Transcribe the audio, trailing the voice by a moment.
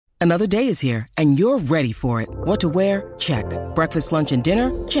Another day is here, and you're ready for it. What to wear? Check. Breakfast, lunch, and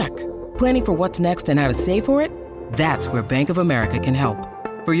dinner? Check. Planning for what's next and how to save for it? That's where Bank of America can help.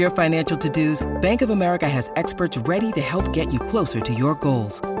 For your financial to-dos, Bank of America has experts ready to help get you closer to your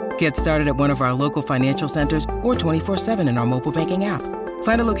goals. Get started at one of our local financial centers or 24/7 in our mobile banking app.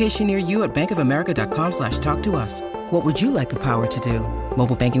 Find a location near you at bankofamerica.com/talktous. What would you like the power to do?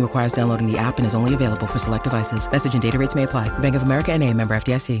 Mobile banking requires downloading the app and is only available for select devices. Message and data rates may apply. Bank of America N.A., member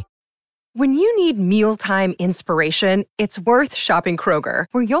FDIC. When you need mealtime inspiration, it's worth shopping Kroger,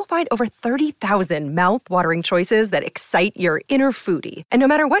 where you'll find over 30,000 mouth-watering choices that excite your inner foodie. And no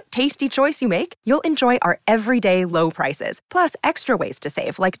matter what tasty choice you make, you'll enjoy our everyday low prices, plus extra ways to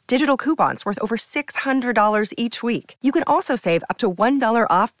save, like digital coupons worth over $600 each week. You can also save up to $1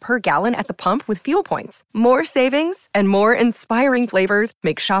 off per gallon at the pump with fuel points. More savings and more inspiring flavors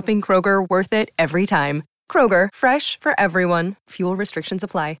make shopping Kroger worth it every time. Kroger, fresh for everyone. Fuel restrictions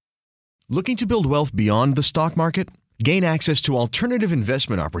apply. Looking to build wealth beyond the stock market? Gain access to alternative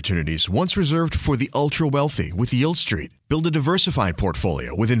investment opportunities once reserved for the ultra-wealthy with Yield Street. Build a diversified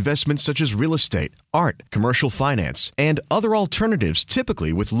portfolio with investments such as real estate, art, commercial finance, and other alternatives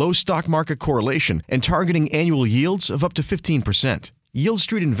typically with low stock market correlation and targeting annual yields of up to 15%. Yield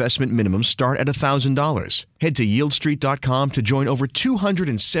Street investment minimums start at $1,000. Head to yieldstreet.com to join over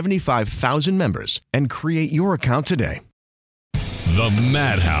 275,000 members and create your account today. The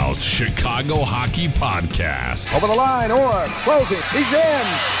Madhouse Chicago Hockey Podcast. Over the line, Orr, closing, he's in.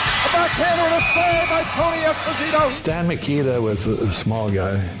 A backhander and a save by Tony Esposito. Stan Mikita was a small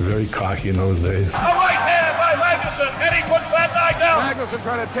guy, very cocky in those days. A right hand by Magnuson, and he puts that guy down. Magnuson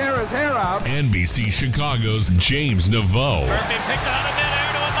trying to tear his hair out. NBC Chicago's James Naveau. Murphy picked out of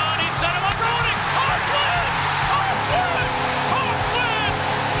midair to Amani, set him up, Roenick. Hartwin,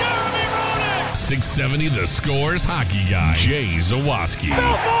 Jeremy Roenick. 670 The Score's hockey guy, Jay Zawaski.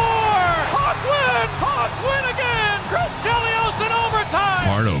 Hawks win again. Chris Chelios in overtime.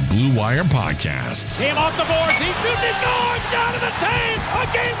 Part of Blue Wire Podcasts. Team off the boards. He shoots. He's going down to the Taves. A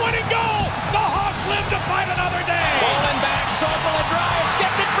game-winning goal. The Hawks live to fight another day. Bowling back. Sorpel drives.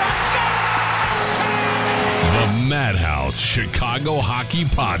 Skipped it from Scott. The Madhouse Chicago Hockey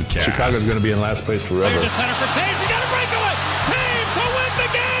Podcast. Chicago's going to be in last place forever. Clear to center for Taves. He got a breakaway. Taves to win the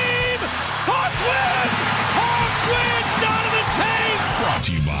game. Hawks win. Hawks win. Jonathan Taves. Brought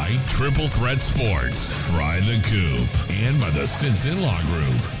to you by Triple Threat Sports, Fry the Coop, and by the Simpson Law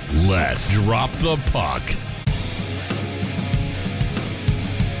Group. Let's drop the puck.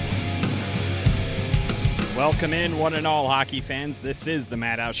 Welcome in, one and all hockey fans. This is the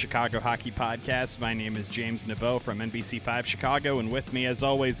Madhouse Chicago Hockey Podcast. My name is James Naveau from NBC5 Chicago, and with me, as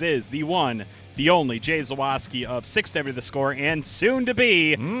always, is the one, the only Jay Zawaski of 670 The Score and soon to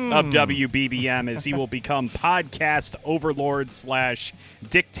be of WBBM, as he will become podcast overlord /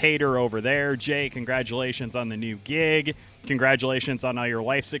 dictator over there. Jay, congratulations on the new gig. Congratulations on all your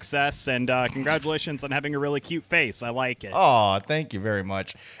life success, and congratulations on having a really cute face. I like it. Oh, thank you very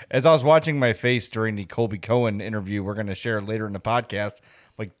much. As I was watching my face during the Colby Cohen interview we're going to share later in the podcast,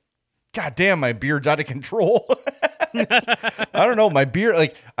 like, God damn, my beard's out of control. I don't know. My beard,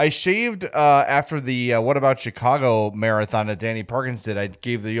 like, I shaved after the What About Chicago marathon that Danny Parkins did. I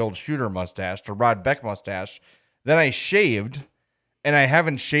gave the old shooter mustache, the Rod Beck mustache. Then I shaved, and I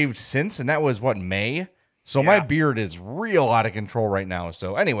haven't shaved since, and that was, May? So my beard is real out of control right now.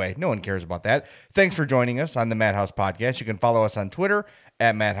 So anyway, no one cares about that. Thanks for joining us on the Madhouse Podcast. You can follow us on Twitter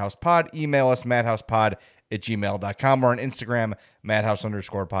at MadhousePod. Email us madhousepod@gmail.com or on Instagram,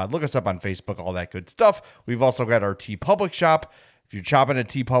 Madhouse_pod. Look us up on Facebook, all that good stuff. We've also got our TeePublic shop. If you're shopping at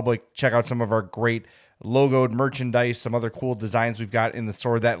TeePublic, check out some of our great logoed merchandise, some other cool designs we've got in the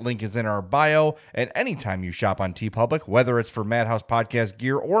store. That link is in our bio. And anytime you shop on TeePublic, whether it's for Madhouse Podcast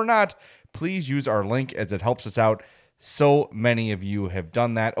gear or not, please use our link as it helps us out. So many of you have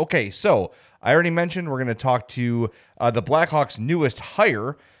done that. Okay, so I already mentioned we're going to talk to the Blackhawks' newest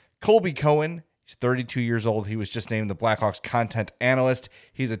hire, Colby Cohen. He's 32 years old. He was just named the Blackhawks content analyst.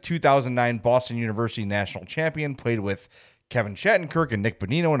 He's a 2009 Boston University national champion, played with Kevin Shattenkirk and Nick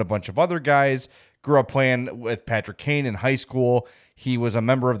Bonino and a bunch of other guys. Grew up playing with Patrick Kane in high school. He was a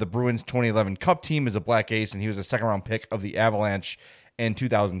member of the Bruins 2011 Cup team as a Black Ace, and he was a second-round pick of the Avalanche in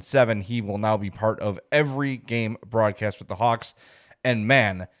 2007. He will now be part of every game broadcast with the Hawks. And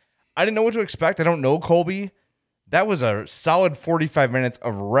man, I didn't know what to expect. I don't know Colby. That was a solid 45 minutes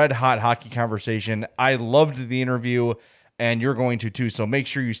of red-hot hockey conversation. I loved the interview, and you're going to too, so make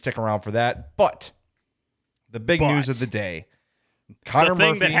sure you stick around for that. But the big news of the day, Connor Murphy. The thing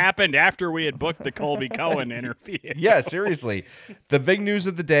Murphy, that happened after we had booked the Colby Cohen interview. Yeah, seriously. The big news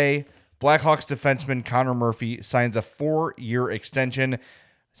of the day, Blackhawks defenseman Connor Murphy signs a 4-year extension.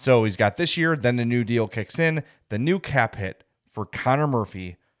 So he's got this year, then the new deal kicks in. The new cap hit for Connor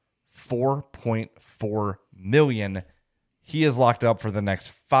Murphy, $4.4 million. He is locked up for the next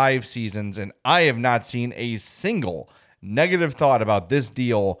 5 seasons, and I have not seen a single negative thought about this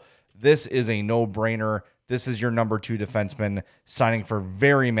deal. This is a no-brainer. This is your number 2 defenseman signing for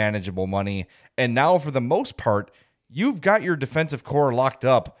very manageable money. And now, for the most part, you've got your defensive core locked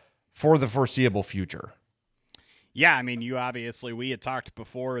up for the foreseeable future. Yeah, I mean, we had talked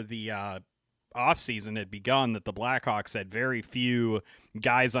before the offseason had begun that the Blackhawks had very few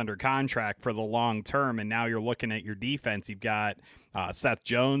guys under contract for the long term, and now you're looking at your defense. You've got Seth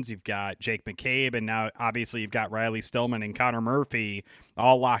Jones, you've got Jake McCabe, and now obviously you've got Riley Stillman and Connor Murphy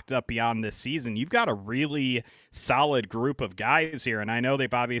all locked up beyond this season. You've got a really solid group of guys here, and I know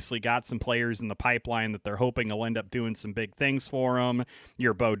they've obviously got some players in the pipeline that they're hoping will end up doing some big things for them.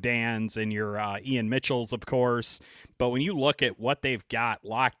 Your Bodans and your Ian Mitchells, of course. But when you look at what they've got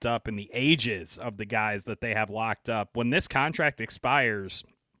locked up and the ages of the guys that they have locked up, when this contract expires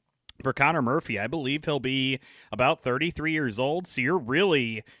for Connor Murphy, I believe he'll be about 33 years old. So you're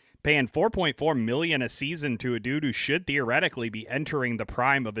really paying $4.4 million a season to a dude who should theoretically be entering the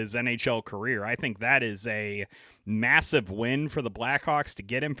prime of his NHL career. I think that is a massive win for the Blackhawks to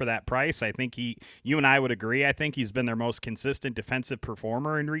get him for that price. I think you and I would agree. I think he's been their most consistent defensive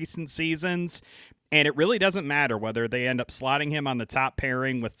performer in recent seasons. And it really doesn't matter whether they end up slotting him on the top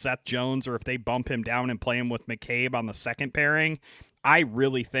pairing with Seth Jones or if they bump him down and play him with McCabe on the second pairing. I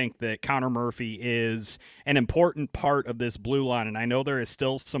really think that Connor Murphy is an important part of this blue line, and I know there is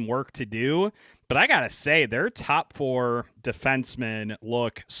still some work to do, but I got to say, their top 4 defensemen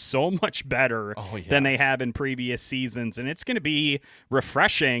look so much better than they have in previous seasons, and it's going to be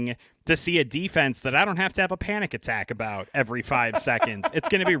refreshing to see a defense that I don't have to have a panic attack about every 5 seconds. It's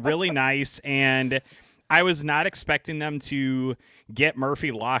going to be really nice, and I was not expecting them to get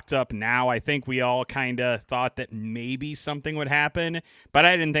Murphy locked up now. I think we all kind of thought that maybe something would happen, but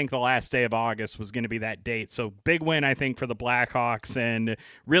I didn't think the last day of August was going to be that date. So big win, I think, for the Blackhawks, and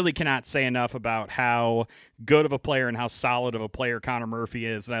really cannot say enough about how good of a player and how solid of a player Connor Murphy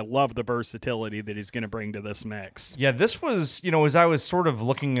is, and I love the versatility that he's going to bring to this mix. Yeah, this was, as I was sort of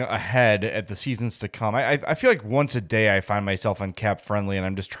looking ahead at the seasons to come, I feel like once a day I find myself on Cap Friendly, and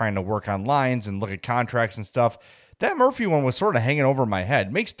I'm just trying to work on lines and look at contracts and stuff. That Murphy one was sort of hanging over my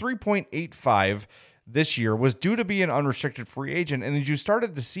head. Makes $3.85 this year, was due to be an unrestricted free agent. And as you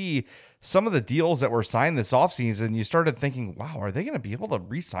started to see some of the deals that were signed this offseason, you started thinking, wow, are they going to be able to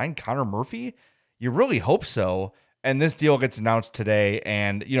re-sign Connor Murphy? You really hope so. And this deal gets announced today.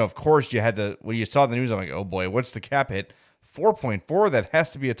 And, of course, when you saw the news, I'm like, oh boy, what's the cap hit? 4.4, that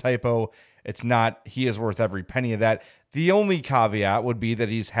has to be a typo. It's not. He is worth every penny of that. The only caveat would be that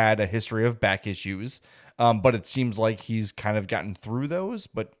he's had a history of back issues. But it seems like he's kind of gotten through those,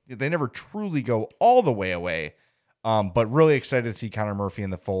 but they never truly go all the way away. But really excited to see Connor Murphy in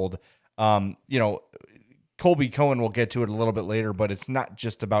the fold. Colby Cohen, we'll get to it a little bit later, but it's not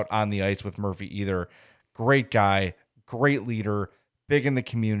just about on the ice with Murphy either. Great guy, great leader, big in the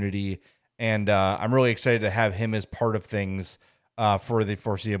community. And I'm really excited to have him as part of things for the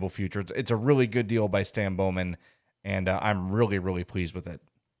foreseeable future. It's a really good deal by Stan Bowman, and I'm really, really pleased with it.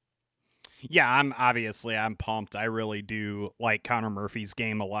 Yeah, I'm pumped. I really do like Connor Murphy's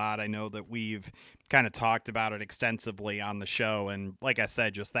game a lot. I know that we've kind of talked about it extensively on the show. And like I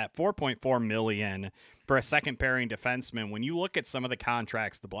said, just that $4.4 million for a second pairing defenseman. When you look at some of the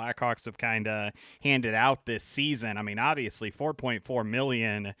contracts the Blackhawks have kind of handed out this season, I mean, obviously $4.4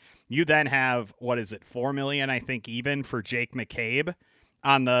 million. You then have, $4 million, I think, even for Jake McCabe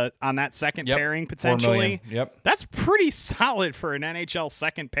on that second pairing potentially. Yep. That's pretty solid for an NHL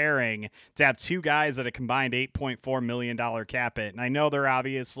second pairing to have 2 guys at a combined $8.4 million cap hit. And I know they're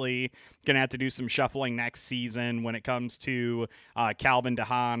obviously going to have to do some shuffling next season when it comes to Calvin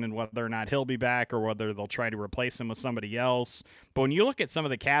DeHaan and whether or not he'll be back or whether they'll try to replace him with somebody else. But when you look at some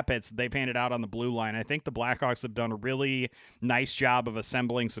of the cap hits that they've handed out on the blue line, I think the Blackhawks have done a really nice job of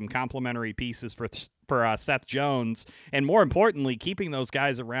assembling some complementary pieces for Seth Jones, and more importantly, keeping those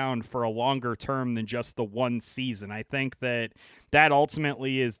guys around for a longer term than just the one season. I think that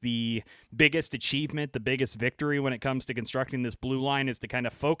ultimately is the biggest achievement, the biggest victory when it comes to constructing this blue line, is to kind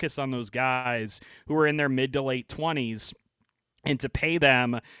of focus on those guys who are in their mid to late 20s and to pay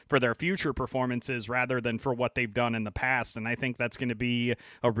them for their future performances rather than for what they've done in the past. And I think that's going to be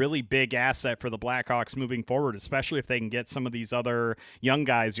a really big asset for the Blackhawks moving forward, especially if they can get some of these other young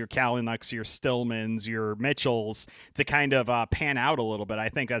guys, your Kalinux, your Stillmans, your Mitchells, to kind of pan out a little bit. I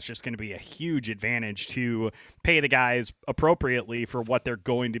think that's just going to be a huge advantage to pay the guys appropriately for what they're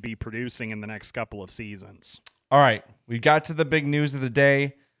going to be producing in the next couple of seasons. All right, we got to the big news of the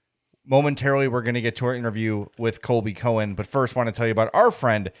day. Momentarily, we're going to get to our interview with Colby Cohen, but first, want to tell you about our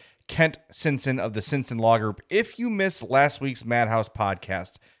friend Kent Sinson of the Sinson Law Group. If you missed last week's Madhouse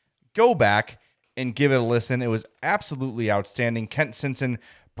podcast, go back and give it a listen. It was absolutely outstanding. Kent Sinson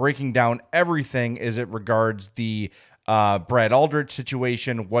breaking down everything as it regards the Brad Aldrich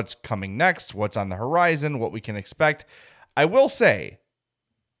situation, what's coming next, what's on the horizon, what we can expect. I will say,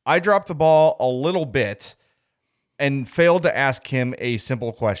 I dropped the ball a little bit and failed to ask him a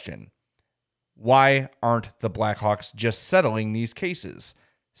simple question. Why aren't the Blackhawks just settling these cases?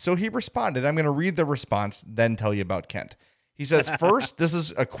 So he responded. I'm going to read the response, then tell you about Kent. He says, first, this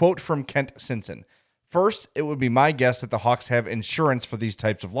is a quote from Kent Sinson. First, it would be my guess that the Hawks have insurance for these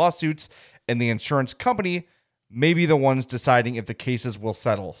types of lawsuits, and the insurance company may be the ones deciding if the cases will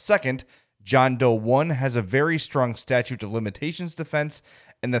settle. Second, John Doe 1 has a very strong statute of limitations defense,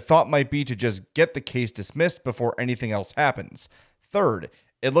 and the thought might be to just get the case dismissed before anything else happens. Third,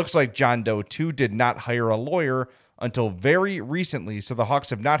 it looks like John Doe 2 did not hire a lawyer until very recently, so the Hawks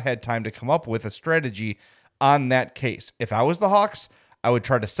have not had time to come up with a strategy on that case. If I was the Hawks, I would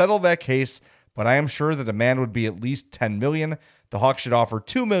try to settle that case, but I am sure the demand would be at least $10 million. The Hawks should offer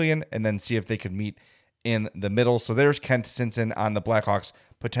 $2 million and then see if they could meet in the middle. So there's Kent Sinson on the Blackhawks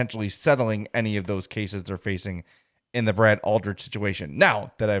potentially settling any of those cases they're facing in the Brad Aldrich situation.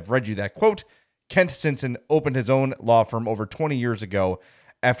 Now that I've read you that quote, Kent Sinson opened his own law firm over 20 years ago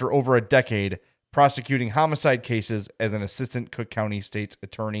after over a decade prosecuting homicide cases as an assistant Cook County State's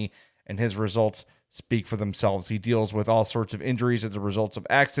attorney, and his results speak for themselves. He deals with all sorts of injuries as a result of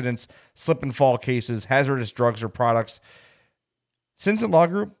accidents, slip and fall cases, hazardous drugs or products. Sinson Law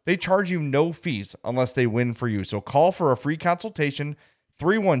Group, they charge you no fees unless they win for you. So call for a free consultation,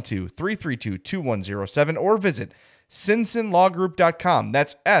 312-332-2107, or visit SinsonLawGroup.com.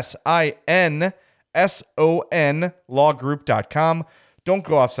 That's SINSON lawgroup.com. Don't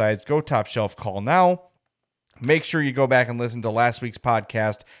go offsides. Go top shelf. Call now. Make sure you go back and listen to last week's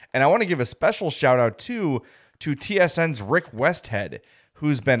podcast. And I want to give a special shout out to TSN's Rick Westhead,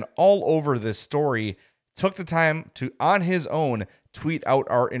 who's been all over this story, took the time to, on his own, tweet out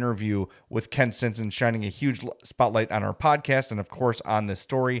our interview with Kent Sinson, shining a huge spotlight on our podcast and, of course, on this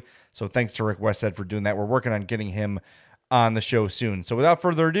story. So thanks to Rick Westhead for doing that. We're working on getting him on the show soon. So without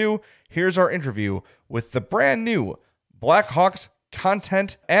further ado, here's our interview with the brand new Blackhawks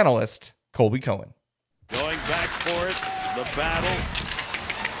content analyst, Colby Cohen. Going back for it, the battle.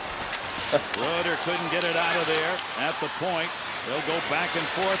 Roeder couldn't get it out of there at the point. They'll go back and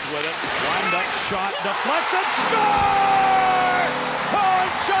forth with it. Wind up shot, deflected, score!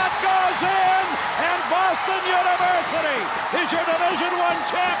 Cohen's shot goes in, and Boston University is your Division I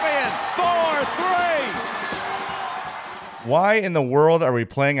champion, 4-3. Why in the world are we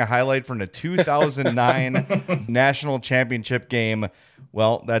playing a highlight from the 2009 National Championship game?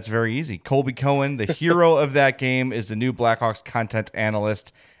 Well, that's very easy. Colby Cohen, the hero of that game, is the new Blackhawks content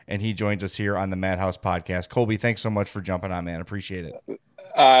analyst, and he joins us here on the Madhouse podcast. Colby, thanks so much for jumping on, man. Appreciate it.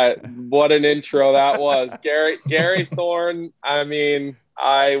 What an intro that was. Gary Thorne, I mean,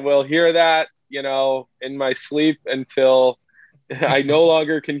 I will hear that, in my sleep until I no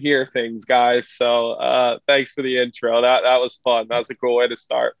longer can hear things, guys. So thanks for the intro. That was fun. That was a cool way to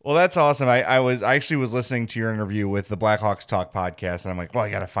start. Well, that's awesome. I actually was listening to your interview with the Blackhawks Talk podcast, and I'm like, well, I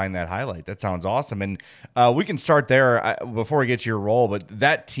got to find that highlight. That sounds awesome. And we can start there before we get to your role. But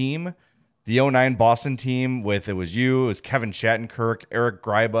that team, the 2009 Boston team, it was Kevin Shattenkirk, Eric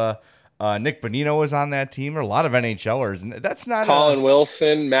Gryba, Nick Bonino was on that team. There are a lot of NHLers, and that's not Colin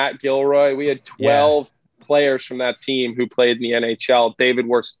Wilson, Matt Gilroy. We had 12 players from that team who played in the NHL. David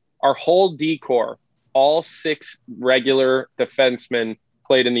Worst, our whole D-corps, all 6 regular defensemen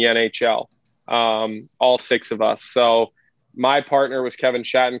played in the NHL. All 6 of us. So my partner was Kevin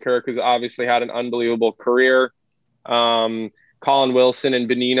Shattenkirk, who's obviously had an unbelievable career. Colin Wilson and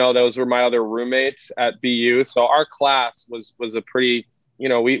Bonino, those were my other roommates at BU. So our class was a pretty,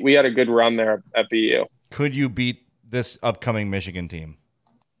 we had a good run there at BU. Could you beat this upcoming Michigan team?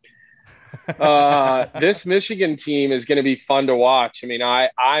 This Michigan team is going to be fun to watch. I mean,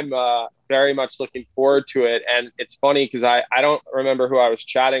 I'm very much looking forward to it. And it's funny because I don't remember who I was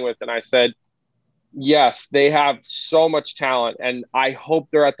chatting with. And I said, yes, they have so much talent. And I hope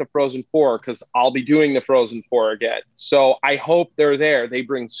they're at the Frozen Four because I'll be doing the Frozen Four again. So I hope they're there. They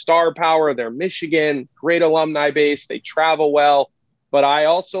bring star power. They're Michigan, great alumni base. They travel well. But I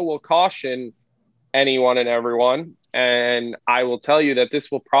also will caution anyone and everyone. And I will tell you that this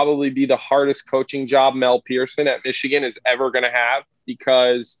will probably be the hardest coaching job Mel Pearson at Michigan is ever going to have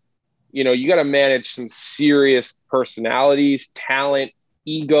because, you got to manage some serious personalities, talent,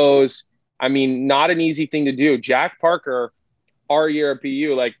 egos. I mean, not an easy thing to do. Jack Parker, our year at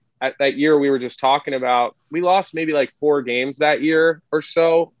BU, at that year we were just talking about, we lost maybe like 4 games that year or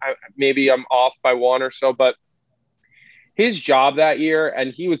so. Maybe I'm off by 1 or so, but his job that year,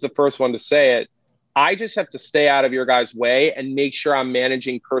 and he was the first one to say it, I just have to stay out of your guys' way and make sure I'm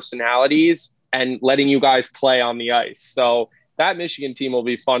managing personalities and letting you guys play on the ice. So that Michigan team will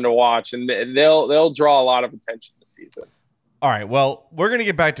be fun to watch, and they'll draw a lot of attention this season. All right, well, we're going to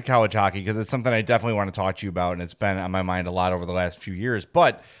get back to college hockey because it's something I definitely want to talk to you about, and it's been on my mind a lot over the last few years.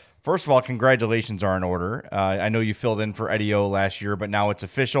 But first of all, congratulations are in order. I know you filled in for Eddie O last year, but now it's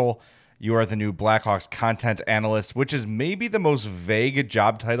official. You are the new Blackhawks content analyst, which is maybe the most vague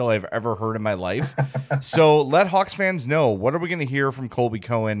job title I've ever heard in my life. So let Hawks fans know, what are we going to hear from Colby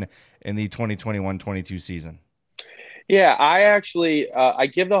Cohen in the 2021-22 season? Yeah, I actually I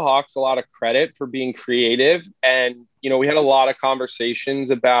give the Hawks a lot of credit for being creative. And, we had a lot of conversations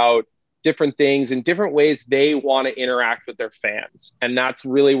about different things and different ways they want to interact with their fans. And that's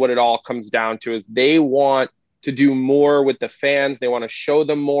really what it all comes down to, is they want to do more with the fans. They want to show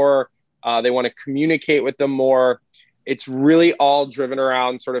them more. They want to communicate with them more. It's really all driven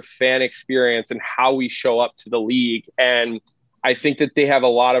around sort of fan experience and how we show up to the league. And I think that they have a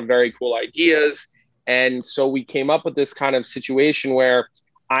lot of very cool ideas. And so we came up with this kind of situation where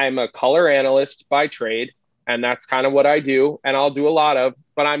I'm a color analyst by trade, and that's kind of what I do. And I'll do a lot of,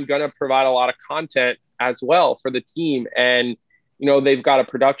 but I'm going to provide a lot of content as well for the team. And, they've got a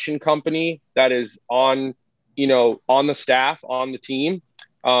production company that is on the staff, on the team,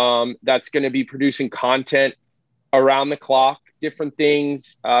 that's going to be producing content around the clock, different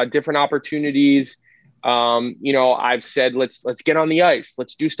things, different opportunities. I've said, let's get on the ice.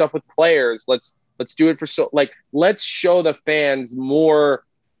 Let's do stuff with players. Let's do it let's show the fans more.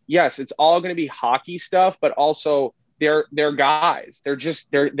 Yes, it's all going to be hockey stuff, but also they're guys.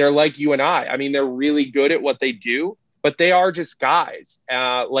 They're like you and I. I mean, they're really good at what they do, but they are just guys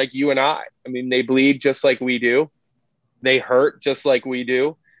like you and I. I mean, they bleed just like we do. They hurt just like we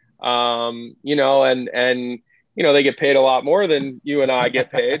do. And they get paid a lot more than you and I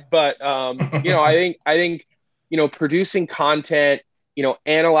get paid. But, I think, producing content,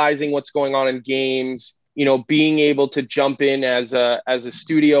 analyzing what's going on in games, being able to jump in as a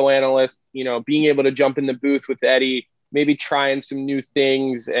studio analyst, being able to jump in the booth with Eddie, maybe trying some new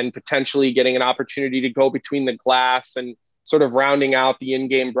things and potentially getting an opportunity to go between the glass and sort of rounding out the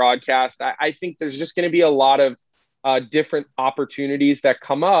in-game broadcast. I think there's just going to be a lot of different opportunities that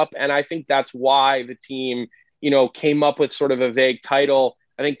come up. And I think that's why the team, came up with sort of a vague title.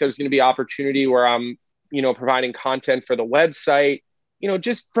 I think there's going to be opportunity where I'm, providing content for the website,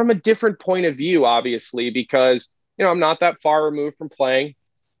 just from a different point of view, obviously, because, I'm not that far removed from playing.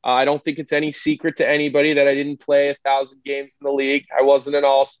 I don't think it's any secret to anybody that I didn't play 1,000 games in the league. I wasn't an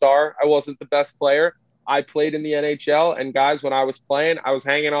all-star. I wasn't the best player. I played in the NHL, and guys, when I was playing, I was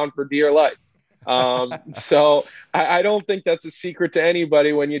hanging on for dear life. So I don't think that's a secret to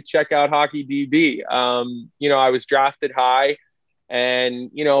anybody when you check out Hockey DB. I was drafted high, and,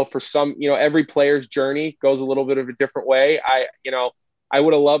 for some, every player's journey goes a little bit of a different way. I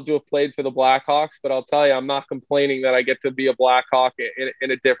would have loved to have played for the Blackhawks, but I'll tell you, I'm not complaining that I get to be a Blackhawk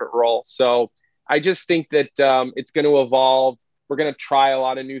in a different role. So I just think that it's going to evolve. We're going to try a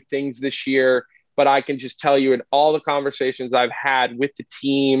lot of new things this year, but I can just tell you, in all the conversations I've had with the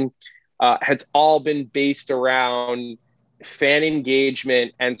team, has all been based around fan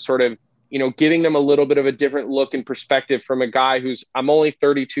engagement and sort of, giving them a little bit of a different look and perspective from a guy I'm only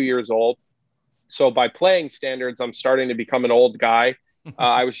 32 years old. So by playing standards, I'm starting to become an old guy.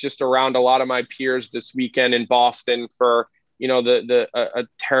 I was just around a lot of my peers this weekend in Boston for, a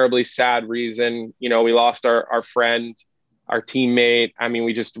terribly sad reason. We lost our friend, our teammate. I mean,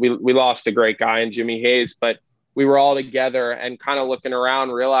 we lost a great guy in Jimmy Hayes, but we were all together and kind of looking around,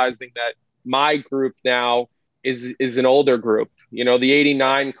 realizing that my group now is an older group. The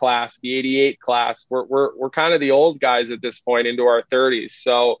 89 class, the 88 class, we're kind of the old guys at this point, into our 30s.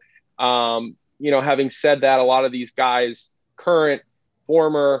 So, having said that, a lot of these guys, current,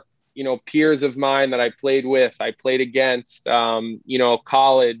 former, peers of mine that I played with, I played against,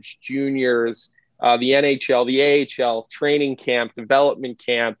 college, juniors, the NHL, the AHL, training camp, development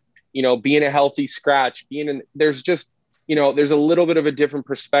camp, being a healthy scratch, there's just, there's a little bit of a different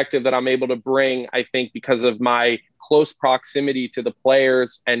perspective that I'm able to bring, I think, because of my close proximity to the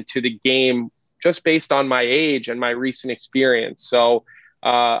players and to the game, just based on my age and my recent experience. So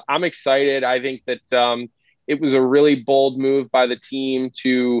I'm excited. I think that it was a really bold move by the team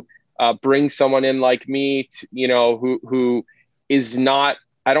to bring someone in like me, who is not,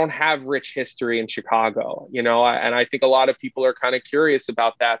 I don't have rich history in Chicago, and I think a lot of people are kind of curious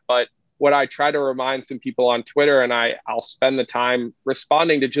about that. But what I try to remind some people on Twitter, and I'll spend the time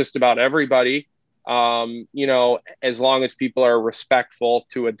responding to just about everybody, as long as people are respectful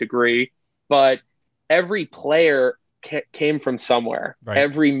to a degree. But every player came from somewhere. Right.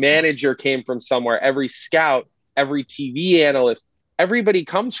 Every manager came from somewhere. Every scout, every TV analyst, everybody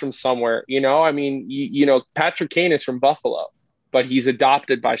comes from somewhere. Patrick Kane is from Buffalo, but he's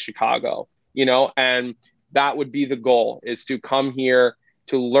adopted by Chicago, and that would be the goal, is to come here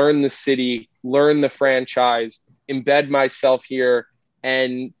to learn the city, learn the franchise, embed myself here,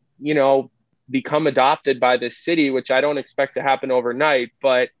 and, become adopted by this city, which I don't expect to happen overnight.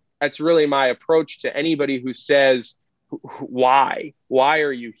 But that's really my approach to anybody who says, why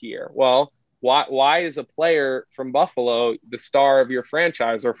are you here? Well, why is a player from Buffalo the star of your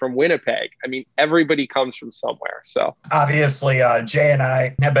franchise, or from Winnipeg? I mean, everybody comes from somewhere. So obviously, Jay and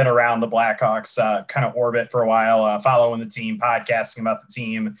I have been around the Blackhawks kind of orbit for a while, following the team, podcasting about the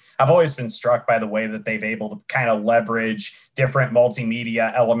team. I've always been struck by the way that they've able to kind of leverage different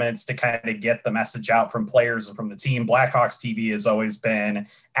multimedia elements to kind of get the message out from players and from the team. Blackhawks TV has always been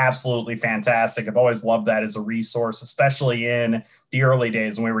absolutely fantastic. I've always loved that as a resource, especially in the early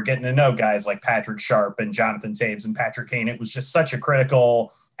days when we were getting to know guys like Patrick Sharp and Jonathan Toews and Patrick Kane. It was just such a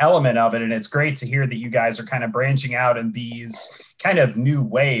critical element of it. And it's great to hear that you guys are kind of branching out in these kind of new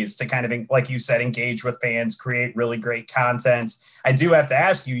ways to kind of, like you said, engage with fans, create really great content. I do have to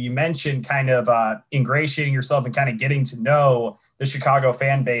ask you, you mentioned kind of ingratiating yourself and kind of getting to know the Chicago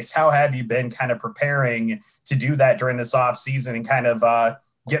fan base. How have you been kind of preparing to do that during this off season and kind of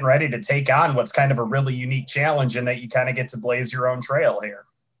getting ready to take on what's kind of a really unique challenge, and that you kind of get to blaze your own trail here?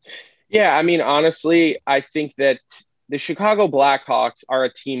 Yeah, I mean, honestly, I think that the Chicago Blackhawks are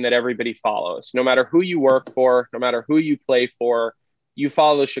a team that everybody follows. No matter who you work for, no matter who you play for, you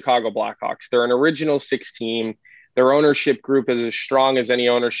follow the Chicago Blackhawks. They're an original six team. Their ownership group is as strong as any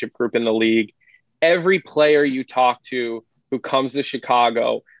ownership group in the league. Every player you talk to who comes to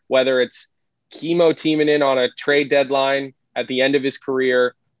Chicago, whether it's Kimo Timonen on a trade deadline at the end of his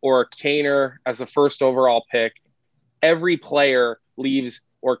career, or Kaner as a first overall pick, every player leaves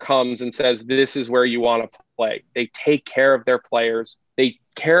or comes and says, this is where you want to play. They take care of their players. They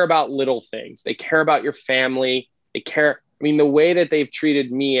care about little things. They care about your family. They care. I mean, the way that they've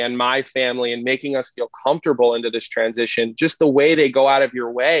treated me and my family and making us feel comfortable into this transition, just the way they go out of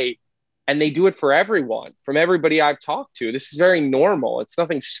your way, and they do it for everyone, from everybody I've talked to. This is very normal. It's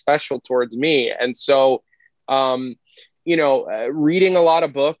nothing special towards me. And so, reading a lot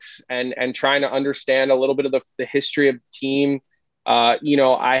of books and trying to understand a little bit of the history of the team.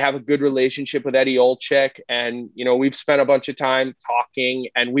 I have a good relationship with Eddie Olczyk, and, we've spent a bunch of time talking,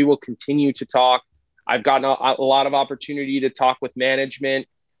 and we will continue to talk. I've gotten a lot of opportunity to talk with management,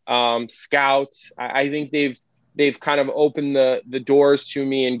 scouts. I think they've kind of opened the doors to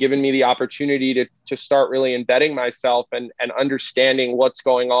me and given me the opportunity to start really embedding myself and understanding what's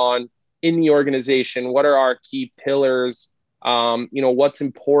going on in the organization. What are our key pillars? What's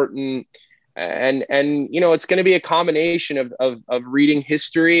important? And it's going to be a combination of reading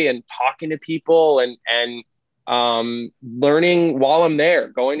history and talking to people and learning while I'm there,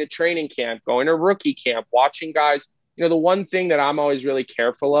 going to training camp, going to rookie camp, watching guys. The one thing that I'm always really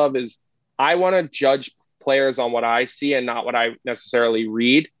careful of is I want to judge players on what I see and not what I necessarily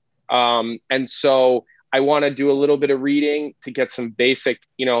read. And so I want to do a little bit of reading to get some basic,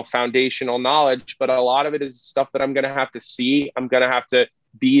 foundational knowledge, but a lot of it is stuff that I'm going to have to see. I'm going to have to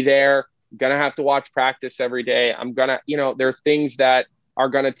be there. I'm going to have to watch practice every day. I'm going to, there are things that are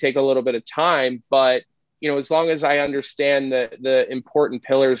going to take a little bit of time, but, as long as I understand the important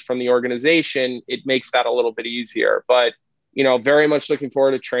pillars from the organization, it makes that a little bit easier. But, very much looking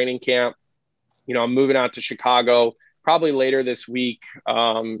forward to training camp. I'm moving out to Chicago probably later this week.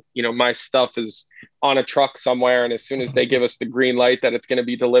 My stuff is on a truck somewhere, and as soon as they give us the green light that it's going to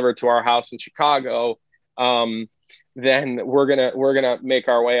be delivered to our house in Chicago, then we're gonna make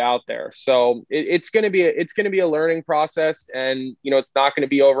our way out there. So it's gonna be a learning process, and it's not going to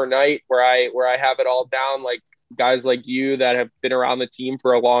be overnight where I have it all down like guys like you that have been around the team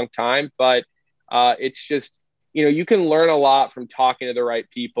for a long time. But it's just you can learn a lot from talking to the right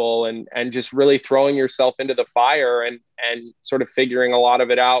people and just really throwing yourself into the fire and sort of figuring a lot of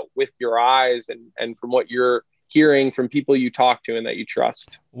it out with your eyes and from what you're hearing from people you talk to and that you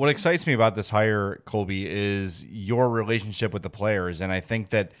trust. What excites me about this hire, Colby, is your relationship with the players. And I think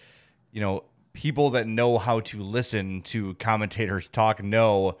that, people that know how to listen to commentators talk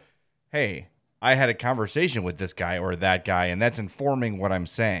know, hey, I had a conversation with this guy or that guy, and that's informing what I'm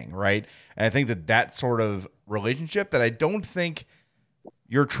saying, right? And I think that sort of relationship that I don't think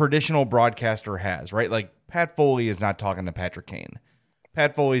your traditional broadcaster has, right? Like Pat Foley is not talking to Patrick Kane.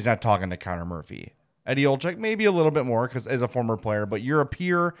 Pat Foley's not talking to Connor Murphy. Eddie Olczyk, maybe a little bit more because as a former player, but you're a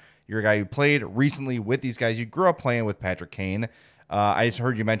peer. You're a guy who played recently with these guys. You grew up playing with Patrick Kane. I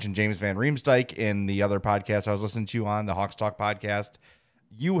heard you mention James Van Riemsdyk in the other podcast I was listening to on the Hawks Talk podcast.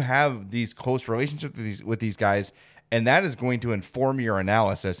 You have these close relationships with these guys, and that is going to inform your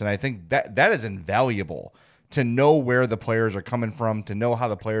analysis. And I think that is invaluable to know where the players are coming from, to know how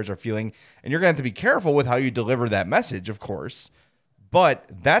the players are feeling. And you're going to have to be careful with how you deliver that message, of course. But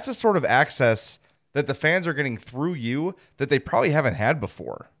that's a sort of access that the fans are getting through you that they probably haven't had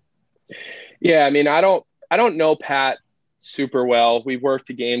before. Yeah, I mean, I don't know Pat super well. We've worked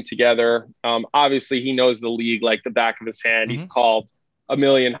a game together. Obviously, he knows the league like the back of his hand. Mm-hmm. He's called a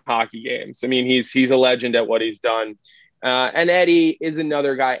million hockey games. I mean, he's a legend at what he's done. And Eddie is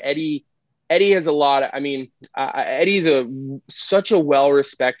another guy. Eddie has a lot of, I mean, Eddie's such a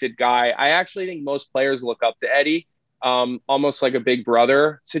well-respected guy. I actually think most players look up to Eddie, almost like a big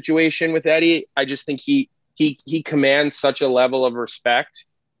brother situation with Eddie. I just think he commands such a level of respect.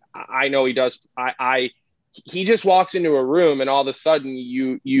 I know he does. He just walks into a room and all of a sudden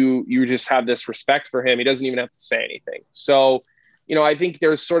you just have this respect for him. He doesn't even have to say anything. So, I think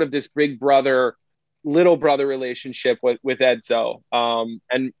there's sort of this big brother, little brother relationship with Edzo.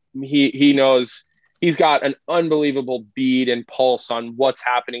 And he knows he's got an unbelievable beat and pulse on what's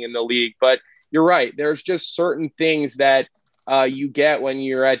happening in the league. But you're right. There's just certain things that you get when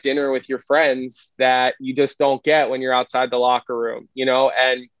you're at dinner with your friends that you just don't get when you're outside the locker room,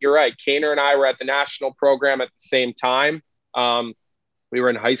 and you're right. Kaner and I were at the national program at the same time. We were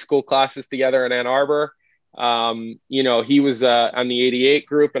in high school classes together in Ann Arbor. He was on the 88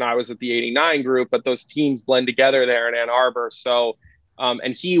 group and I was at the 89 group, but those teams blend together there in Ann Arbor. So,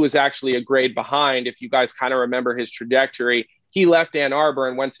 and he was actually a grade behind. If you guys kind of remember his trajectory, he left Ann Arbor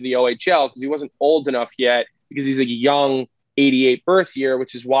and went to the OHL because he wasn't old enough yet, because he's a young 88 birth year,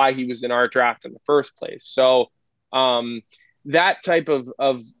 which is why he was in our draft in the first place. So, that type of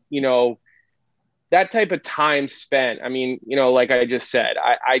time spent, I mean, like I just said,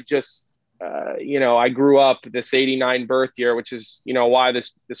 I grew up this 89 birth year, which is, why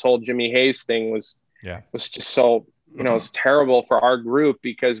this whole Jimmy Hayes thing was just so, it's terrible for our group,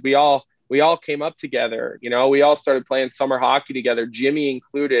 because we all came up together. We all started playing summer hockey together, Jimmy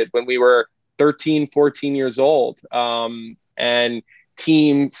included, when we were 13, 14 years old, and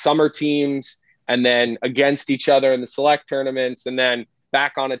summer teams, and then against each other in the select tournaments, and then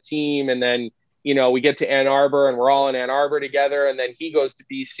back on a team. And then, we get to Ann Arbor and we're all in Ann Arbor together. And then he goes to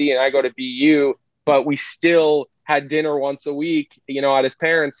BC and I go to BU, but we still had dinner once a week, at his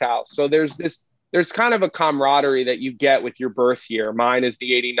parents' house. So there's kind of a camaraderie that you get with your birth year. Mine is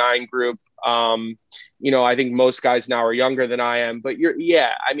the 89 group. I think most guys now are younger than I am, but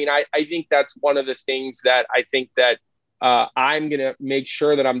I think that's one of the things that I think that I'm going to make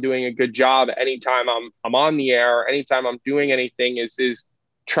sure that I'm doing a good job anytime I'm on the air, anytime I'm doing anything is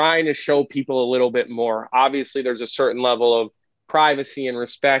trying to show people a little bit more. Obviously there's a certain level of privacy and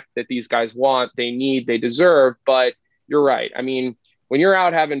respect that these guys want, they need, they deserve, but you're right. I mean, when you're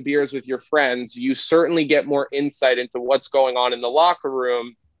out having beers with your friends, you certainly get more insight into what's going on in the locker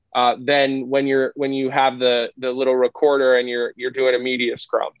room than when you have the little recorder and you're doing a media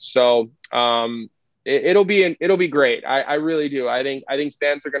scrum. So it'll be great. I really do. I think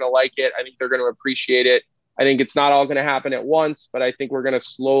fans are going to like it. I think they're going to appreciate it. I think it's not all going to happen at once, but I think we're going to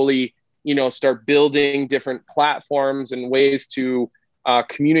slowly, start building different platforms and ways to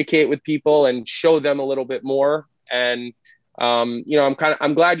communicate with people and show them a little bit more. And I'm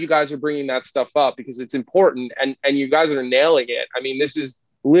glad you guys are bringing that stuff up, because it's important, and you guys are nailing it. I mean, this is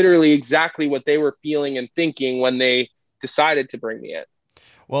literally exactly what they were feeling and thinking when they decided to bring me in.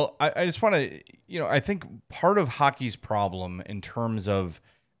 Well, I just want to, I think part of hockey's problem in terms of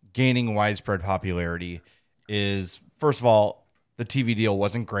gaining widespread popularity is, first of all, the TV deal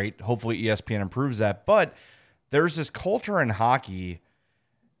wasn't great. Hopefully ESPN improves that. But there's this culture in hockey,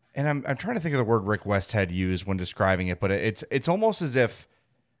 and I'm trying to think of the word Rick Westhead used when describing it, but it's almost as if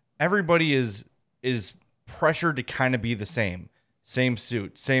everybody is pressured to kind of be the same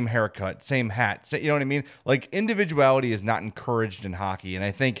suit, same haircut, same hat. You know what I mean? Like, individuality is not encouraged in hockey. And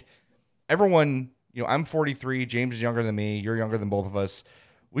I think everyone, I'm 43, James is younger than me, you're younger than both of us.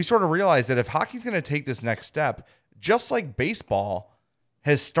 We sort of realize that if hockey's going to take this next step, just like baseball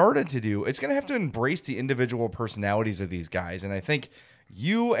has started to do, it's going to have to embrace the individual personalities of these guys. And I think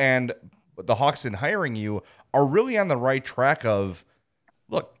you and the Hawks in hiring you are really on the right track of,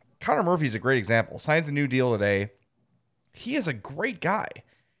 look, Connor Murphy's a great example. Signs a new deal today. He is a great guy.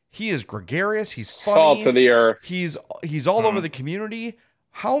 He is gregarious. He's funny. Salt of the earth. He's all over the community.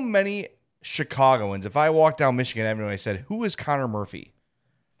 How many Chicagoans, if I walked down Michigan Avenue and I said, who is Connor Murphy?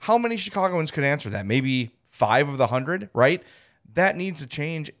 How many Chicagoans could answer that? Maybe 5 of the 100, right? That needs to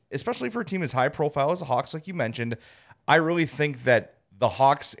change, especially for a team as high profile as the Hawks, like you mentioned. I really think that the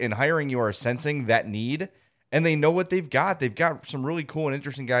Hawks, in hiring you, are sensing that need, and they know what they've got. They've got some really cool and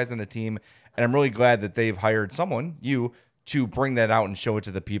interesting guys on the team, and I'm really glad that they've hired someone, you, to bring that out and show it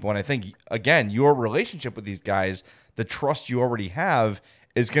to the people. And I think, again, your relationship with these guys, the trust you already have,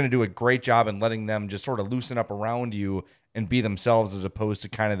 is going to do a great job in letting them just sort of loosen up around you and be themselves, as opposed to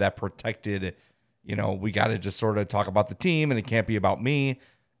kind of that protected, we got to just sort of talk about the team and it can't be about me.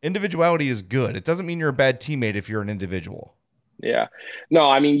 Individuality is good. It doesn't mean you're a bad teammate if you're an individual. Yeah. No,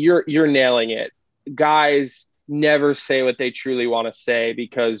 I mean, you're nailing it. Guys never say what they truly want to say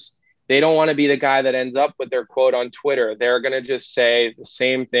because they don't want to be the guy that ends up with their quote on Twitter. They're going to just say the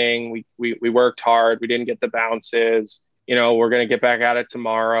same thing. We worked hard. We didn't get the bounces. We're going to get back at it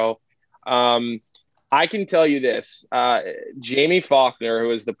tomorrow. I can tell you this, Jamie Faulkner,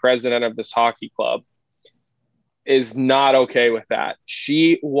 who is the president of this hockey club, is not okay with that.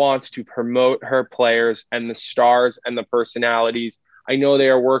 She wants to promote her players and the stars and the personalities. I know they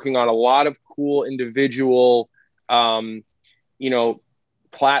are working on a lot of cool individual,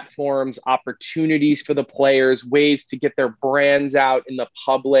 platforms, opportunities for the players, ways to get their brands out in the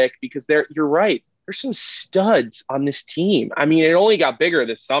public, because you're right. There's some studs on this team. I mean, it only got bigger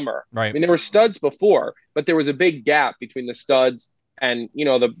this summer. Right. I mean, there were studs before, but there was a big gap between the studs and,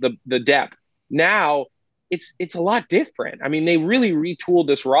 the depth. Now it's a lot different. I mean, they really retooled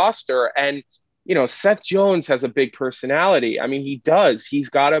this roster, and, Seth Jones has a big personality. I mean, he does. He's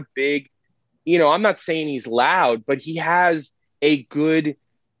got a big, I'm not saying he's loud, but he has a good,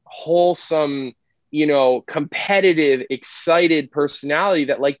 wholesome, competitive, excited personality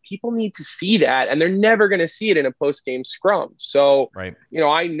that, like, people need to see that, and they're never going to see it in a post-game scrum. So, right.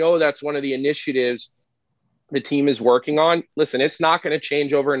 I know that's one of the initiatives the team is working on. Listen, it's not going to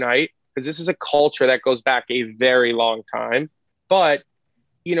change overnight because this is a culture that goes back a very long time. But,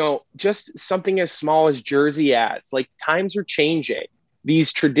 just something as small as jersey ads, like, times are changing.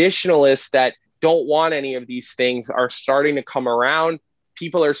 These traditionalists that don't want any of these things are starting to come around.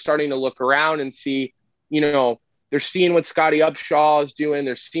 People are starting to look around and see, they're seeing what Scotty Upshaw is doing.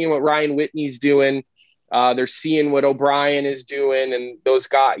 They're seeing what Ryan Whitney's doing. They're seeing what O'Brien is doing, and those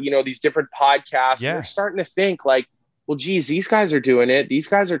guys, these different podcasts. Yeah. They're starting to think like, well, geez, these guys are doing it. These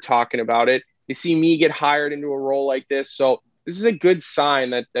guys are talking about it. They see me get hired into a role like this. So this is a good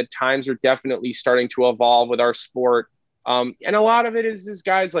sign that times are definitely starting to evolve with our sport. And a lot of it is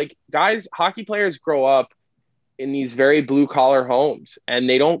guys, hockey players grow up in these very blue collar homes, and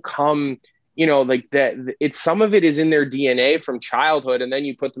they don't come, like that. It's, some of it is in their DNA from childhood. And then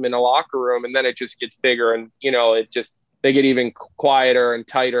you put them in a locker room, and then it just gets bigger, and, they get even quieter and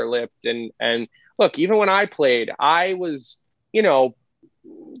tighter lipped. And look, even when I played, I was,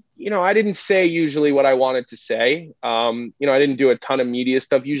 I didn't say usually what I wanted to say. I didn't do a ton of media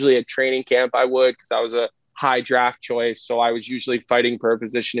stuff. Usually at training camp I would, because I was a high draft choice. So I was usually fighting for a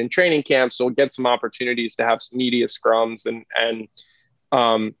position in training camp. So get some opportunities to have some media scrums. And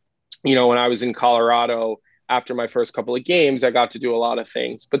when I was in Colorado after my first couple of games, I got to do a lot of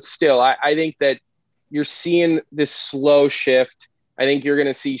things. But still, I think that you're seeing this slow shift. I think you're going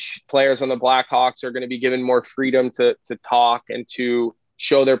to see players on the Blackhawks are going to be given more freedom to talk and to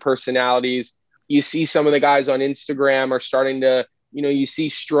show their personalities. You see some of the guys on Instagram are starting to, you see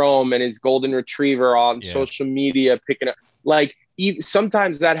Strome and his golden retriever on social media picking up. Like,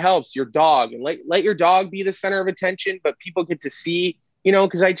 sometimes that helps your dog, and let your dog be the center of attention, but people get to see,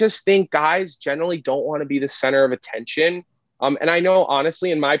 because I just think guys generally don't want to be the center of attention. And I know,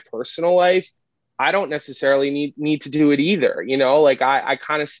 honestly, in my personal life, I don't necessarily need to do it either. I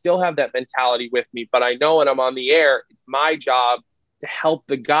kind of still have that mentality with me, but I know when I'm on the air, it's my job to help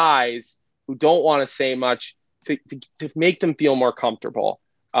the guys who don't want to say much to make them feel more comfortable.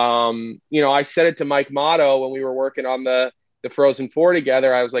 I said it to Mike Motto when we were working on the Frozen Four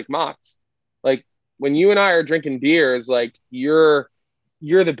together. I was like, Mott's, like, when you and I are drinking beers, like, you're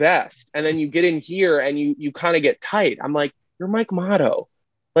the best. And then you get in here and you kind of get tight. I'm like, you're Mike Motto.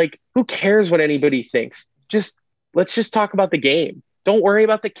 Like, who cares what anybody thinks? Let's just talk about the game. Don't worry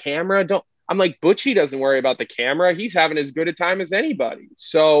about the camera. I'm like, Butchie doesn't worry about the camera. He's having as good a time as anybody.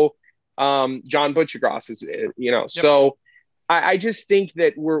 So, John Butchergross is, Yep. So I just think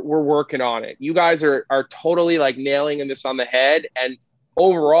that we're working on it. You guys are totally, like, nailing this on the head. And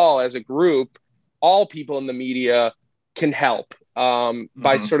overall, as a group, all people in the media can help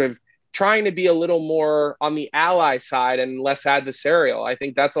by sort of trying to be a little more on the ally side and less adversarial. I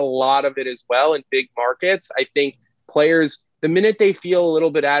think that's a lot of it as well in big markets. I think players, the minute they feel a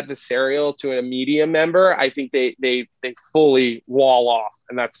little bit adversarial to a media member, I think they fully wall off,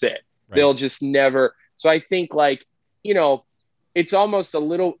 and that's it. Right. They'll just never. So I think, like, you know, it's almost a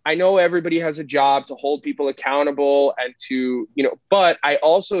little, I know everybody has a job to hold people accountable and to, you know, but I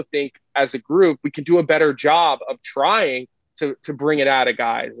also think as a group, we can do a better job of trying to bring it out of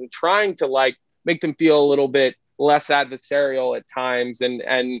guys and trying to, like, make them feel a little bit less adversarial at times.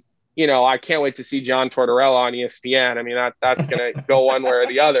 And, you know, I can't wait to see John Tortorella on ESPN. I mean, that's going to go one way or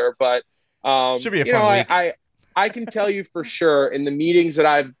the other, but should be a fun week. I can tell you for sure in the meetings that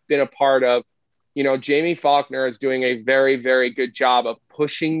I've been a part of, you know, Jamie Faulkner is doing a very, very good job of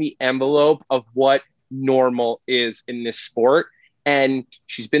pushing the envelope of what normal is in this sport. And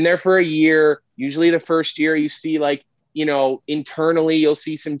she's been there for a year. Usually the first year you see, like, you know, internally you'll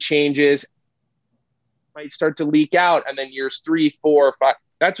see some changes, might start to leak out. And then years 3, 4, 5,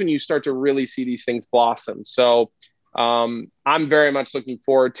 that's when you start to really see these things blossom. So I'm very much looking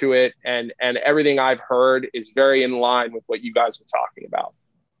forward to it. And everything I've heard is very in line with what you guys are talking about.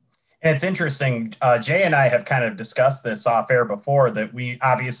 And it's interesting. Jay and I have kind of discussed this off air before, that we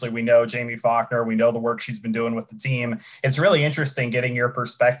know Jamie Faulkner. We know the work she's been doing with the team. It's really interesting getting your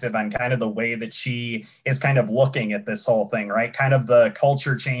perspective on kind of the way that she is kind of looking at this whole thing, right? Kind of the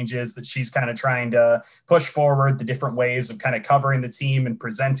culture changes that she's kind of trying to push forward, the different ways of kind of covering the team and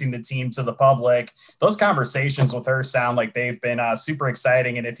presenting the team to the public. Those conversations with her sound like they've been super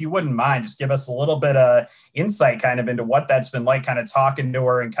exciting. And if you wouldn't mind, just give us a little bit of insight kind of into what that's been like, kind of talking to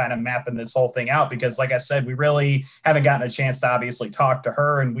her and kind of mapping this whole thing out, because like I said, we really haven't gotten a chance to obviously talk to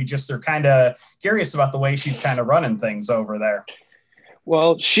her, and we just are kind of curious about the way she's kind of running things over there.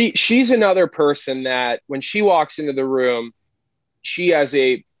 Well, she's another person that when she walks into the room, she has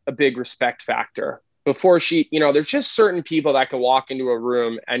a big respect factor. Before she, you know, there's just certain people that can walk into a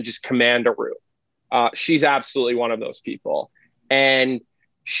room and just command a room. She's absolutely one of those people. And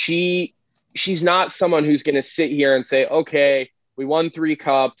she's not someone who's going to sit here and say, okay, we won 3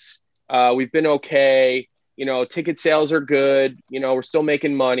 cups. We've been okay. You know, ticket sales are good. You know, we're still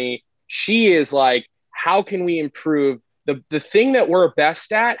making money. She is like, how can we improve the thing that we're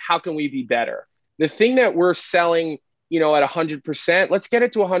best at? How can we be better? The thing that we're selling, you know, at 100%, let's get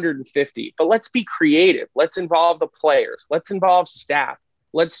it to 150, but let's be creative. Let's involve the players. Let's involve staff.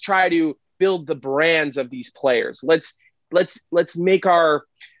 Let's try to build the brands of these players. Let's make our,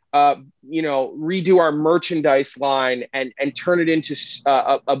 you know, redo our merchandise line and turn it into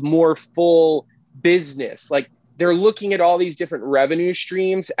a more full business. Like, they're looking at all these different revenue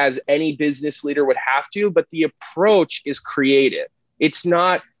streams as any business leader would have to, but the approach is creative. It's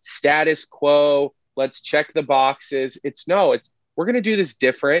not status quo. Let's check the boxes. It's we're going to do this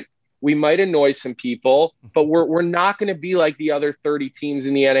different. We might annoy some people, but we're not going to be like the other 30 teams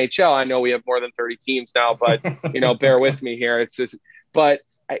in the NHL. I know we have more than 30 teams now, but you know, bear with me here. It's just, but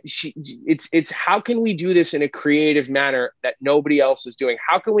it's how can we do this in a creative manner that nobody else is doing?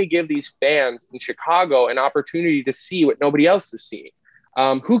 How can we give these fans in Chicago an opportunity to see what nobody else is seeing?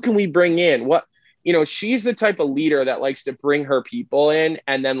 Who can we bring in? What, you know, she's the type of leader that likes to bring her people in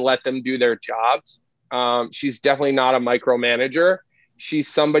and then let them do their jobs. She's definitely not a micromanager. She's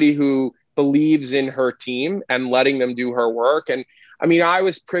somebody who believes in her team and letting them do her work. And I mean, I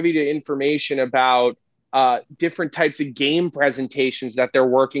was privy to information about different types of game presentations that they're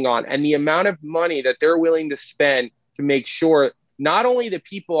working on, and the amount of money that they're willing to spend to make sure not only the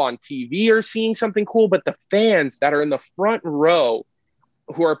people on TV are seeing something cool, but the fans that are in the front row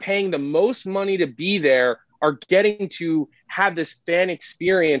who are paying the most money to be there are getting to have this fan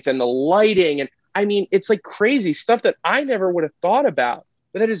experience, and the lighting. And I mean, it's like crazy stuff that I never would have thought about,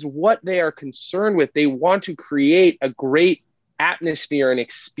 but that is what they are concerned with. They want to create a great atmosphere and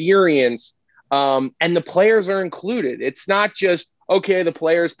experience. And the players are included. It's not just, okay, the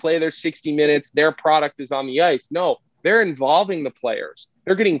players play their 60 minutes, their product is on the ice. No, they're involving the players.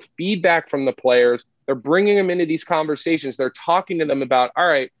 They're getting feedback from the players. They're bringing them into these conversations. They're talking to them about, all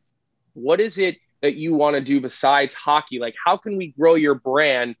right, what is it that you want to do besides hockey? Like, how can we grow your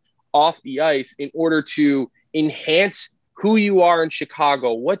brand off the ice in order to enhance who you are in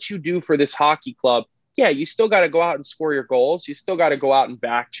Chicago, what you do for this hockey club? Yeah, you still got to go out and score your goals. You still got to go out and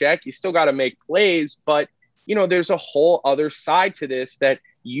back check. You still got to make plays. But, you know, there's a whole other side to this that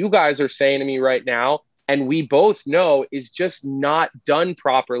you guys are saying to me right now, and we both know is just not done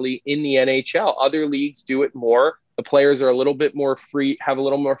properly in the NHL. Other leagues do it more. The players are a little bit more free, have a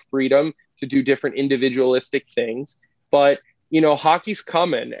little more freedom to do different individualistic things. But, you know, hockey's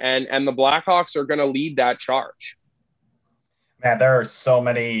coming, and the Blackhawks are going to lead that charge. Man, there are so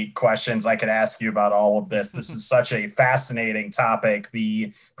many questions I could ask you about all of this. This is such a fascinating topic,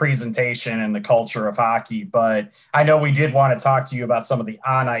 the presentation and the culture of hockey. But I know we did want to talk to you about some of the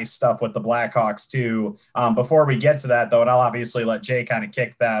on-ice stuff with the Blackhawks too. Before we get to that, though, and I'll obviously let Jay kind of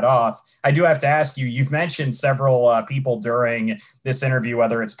kick that off, I do have to ask you, you've mentioned several people during this interview,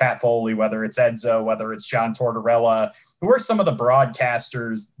 whether it's Pat Foley, whether it's Edzo, whether it's John Tortorella. Who are some of the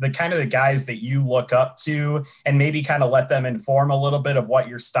broadcasters, the kind of the guys that you look up to, and maybe kind of let them inform a little bit of what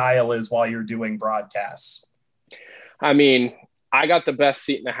your style is while you're doing broadcasts? I mean, I got the best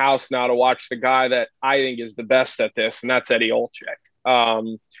seat in the house now to watch the guy that I think is the best at this, and that's Eddie Olczyk.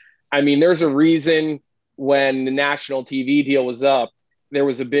 I mean, there's a reason when the national TV deal was up, there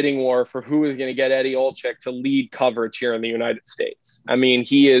was a bidding war for who was going to get Eddie Olczyk to lead coverage here in the United States. I mean,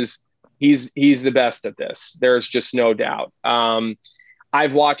 he's the best at this. There's just no doubt.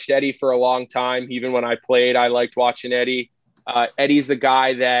 I've watched Eddie for a long time. Even when I played, I liked watching Eddie. Eddie's the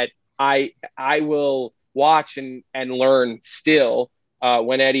guy that I will watch and learn still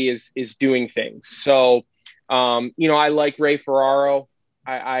when Eddie is doing things. So, I like Ray Ferraro.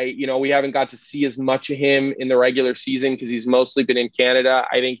 We haven't got to see as much of him in the regular season because he's mostly been in Canada.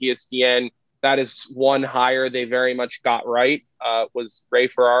 I think ESPN, that is one hire they very much got right, was Ray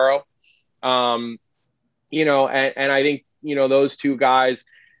Ferraro. And I think, those two guys,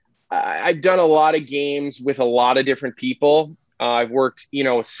 I've done a lot of games with a lot of different people. I've worked,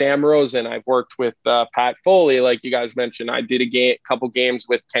 with Sam Rosen. I've worked with Pat Foley, like you guys mentioned. I did a couple games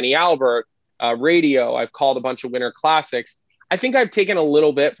with Kenny Albert, radio. I've called a bunch of Winter Classics. I think I've taken a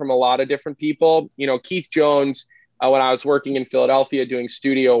little bit from a lot of different people. Keith Jones, when I was working in Philadelphia doing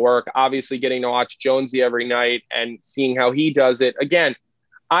studio work, obviously getting to watch Jonesy every night and seeing how he does it. Again,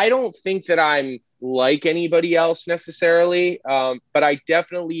 I don't think that I'm like anybody else necessarily, but I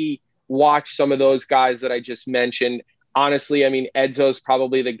definitely watch some of those guys that I just mentioned. Honestly, I mean, Edzo's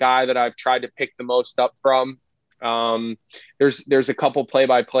probably the guy that I've tried to pick the most up from. There's a couple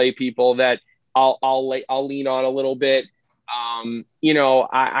play-by-play people that I'll lean on a little bit.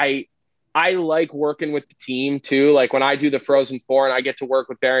 I like working with the team too. Like when I do the Frozen Four and I get to work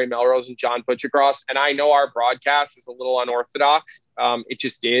with Barry Melrose and John Butchercross, and I know our broadcast is a little unorthodox. It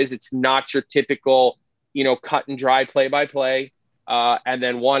just is. It's not your typical, cut and dry play-by-play, and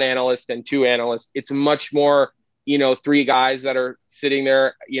then one analyst and two analysts. It's much more, three guys that are sitting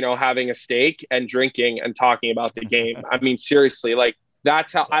there, having a steak and drinking and talking about the game. I mean, seriously, like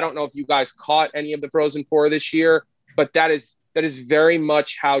that's how, I don't know if you guys caught any of the Frozen Four this year, but that is very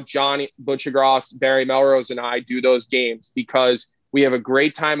much how John Butchergross, Barry Melrose, and I do those games, because we have a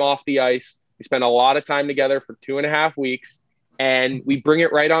great time off the ice. We spend a lot of time together for 2.5 weeks, and we bring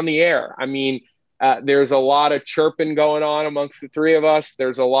it right on the air. I mean, there's a lot of chirping going on amongst the three of us.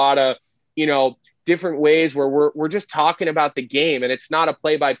 There's a lot of, different ways where we're just talking about the game, and it's not a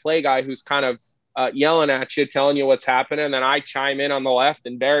play-by-play guy who's kind of yelling at you, telling you what's happening. And then I chime in on the left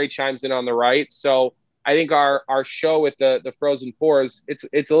and Barry chimes in on the right. So I think our show with the Frozen Four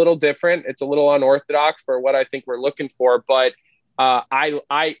it's a little different. It's a little unorthodox for what I think we're looking for, but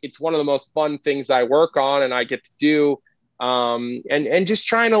it's one of the most fun things I work on and I get to do. And just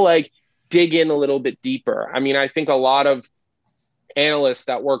trying to like dig in a little bit deeper. I mean, I think a lot of analysts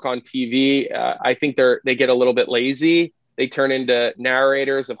that work on TV, I think they get a little bit lazy. They turn into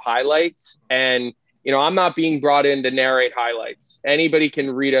narrators of highlights, and I'm not being brought in to narrate highlights. Anybody can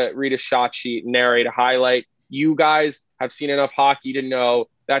read a shot sheet and narrate a highlight. You guys have seen enough hockey to know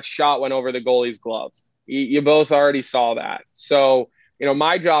that shot went over the goalie's glove. You both already saw that. So,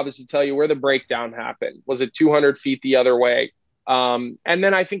 my job is to tell you where the breakdown happened. Was it 200 feet the other way? And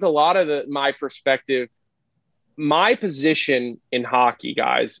then I think a lot of my perspective, my position in hockey,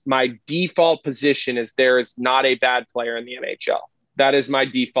 guys, my default position is there is not a bad player in the NHL. That is my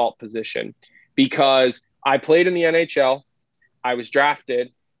default position. Because I played in the NHL, I was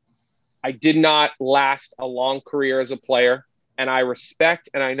drafted, I did not last a long career as a player, and I respect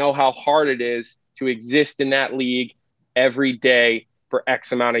and I know how hard it is to exist in that league every day for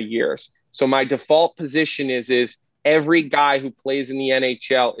X amount of years. So my default position is every guy who plays in the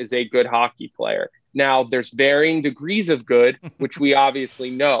NHL is a good hockey player. Now, there's varying degrees of good, which we obviously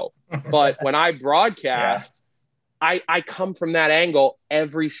know. But when I broadcast, I come from that angle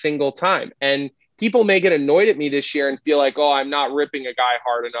every single time. And people may get annoyed at me this year and feel like, oh, I'm not ripping a guy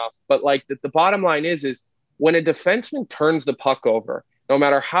hard enough. But like the bottom line is when a defenseman turns the puck over, no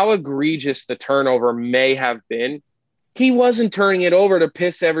matter how egregious the turnover may have been, he wasn't turning it over to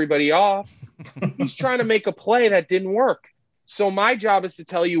piss everybody off. He's trying to make a play that didn't work. So my job is to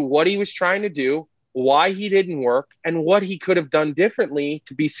tell you what he was trying to do, why he didn't work, and what he could have done differently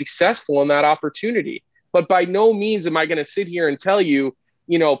to be successful in that opportunity. But by no means am I going to sit here and tell you,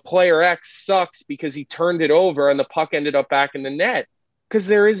 player X sucks because he turned it over and the puck ended up back in the net. Because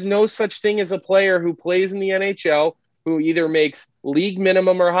there is no such thing as a player who plays in the NHL who either makes league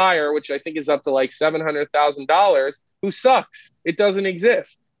minimum or higher, which I think is up to like $700,000, who sucks. It doesn't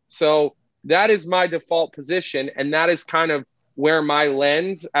exist. So that is my default position. And that is kind of where my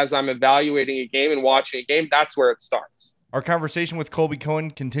lens, as I'm evaluating a game and watching a game, that's where it starts. Our conversation with Colby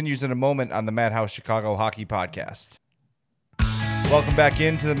Cohen continues in a moment on the Madhouse Chicago Hockey Podcast. Welcome back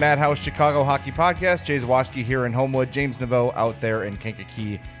into the Madhouse Chicago Hockey Podcast. Jay Zawaski here in Homewood, James Naveau out there in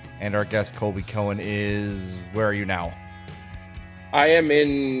Kankakee, and our guest Colby Cohen is, where are you now? I am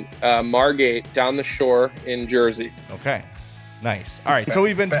in Margate, down the shore in Jersey. Okay, nice. All right, so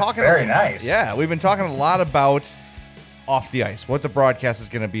we've been talking. Very nice. Yeah, we've been talking a lot about off the ice, what the broadcast is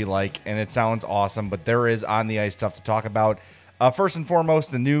going to be like, and it sounds awesome, but there is on the ice stuff to talk about. First and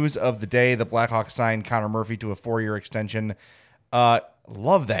foremost, the news of the day, the Blackhawks signed Connor Murphy to a 4-year extension.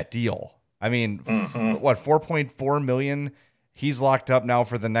 Love that deal. I mean, what, $4.4 million? He's locked up now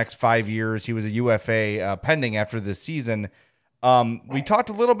for the next 5 years. He was a UFA pending after this season. We talked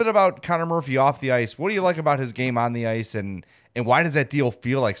a little bit about Connor Murphy off the ice. What do you like about his game on the ice, and why does that deal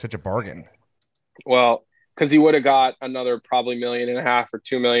feel like such a bargain? Well, because he would have got another probably $1.5 million or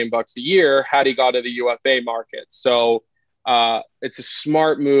 $2 million a year had he got to the UFA market. So it's a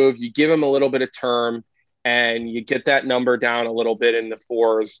smart move. You give him a little bit of term and you get that number down a little bit in the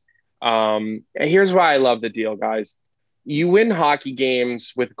 4s. And here's why I love the deal, guys. You win hockey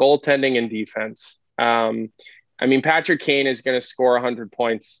games with goaltending and defense. Patrick Kane is going to score 100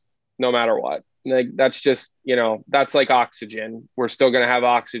 points no matter what. Like, that's just, that's like oxygen. We're still going to have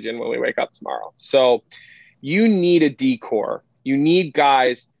oxygen when we wake up tomorrow. So you need a D-core. You need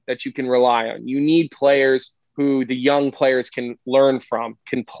guys that you can rely on. You need players who the young players can learn from,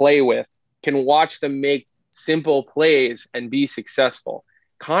 can play with, can watch them make simple plays and be successful.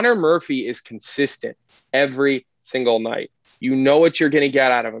 Connor Murphy is consistent every single night. You know what you're going to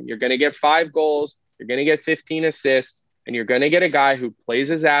get out of him. You're going to get 5 goals. You're going to get 15 assists, and you're going to get a guy who plays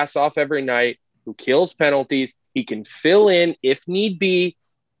his ass off every night, who kills penalties. He can fill in, if need be,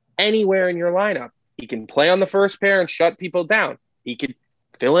 anywhere in your lineup. He can play on the first pair and shut people down. He could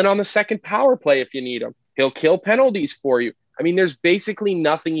fill in on the second power play if you need him. He'll kill penalties for you. I mean, there's basically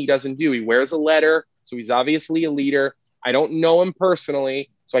nothing he doesn't do. He wears a letter, so he's obviously a leader. I don't know him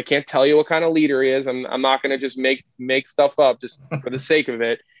personally, so I can't tell you what kind of leader he is. I'm not going to just make stuff up just for the sake of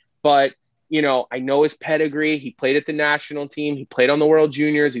it. But, I know his pedigree. He played at the national team. He played on the World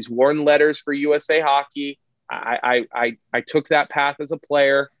Juniors. He's worn letters for USA Hockey. I took that path as a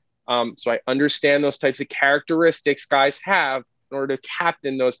player. So I understand those types of characteristics guys have in order to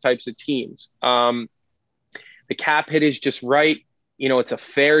captain those types of teams. The cap hit is just right. It's a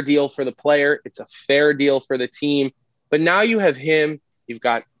fair deal for the player. It's a fair deal for the team. But now you have him.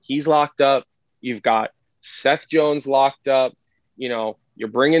 He's locked up. You've got Seth Jones locked up. You're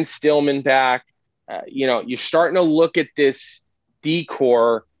bringing Stillman back. You're starting to look at this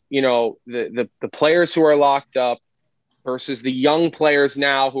D-core, the players who are locked up versus the young players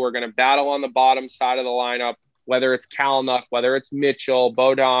now who are going to battle on the bottom side of the lineup, whether it's Kalynuk, whether it's Mitchell,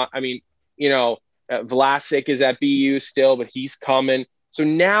 Bodon. Vlasic is at BU still, but he's coming. So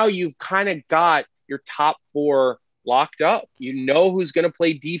now you've kind of got your top 4 locked up. You know who's going to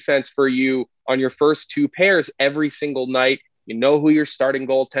play defense for you on your first 2 pairs every single night. You know who your starting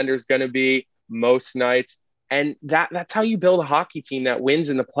goaltender is going to be most nights. And that's how you build a hockey team that wins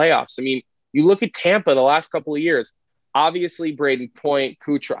in the playoffs. I mean, you look at Tampa the last couple of years, obviously Braden Point,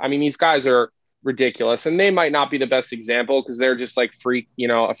 Kucherov. These guys are ridiculous, and they might not be the best example because they're just like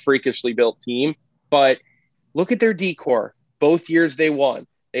a freakishly built team. But look at their D-core. Both years they won.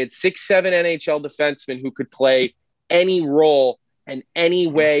 They had 6-7 NHL defensemen who could play any role and any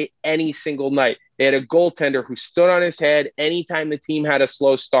way, any single night. They had a goaltender who stood on his head anytime the team had a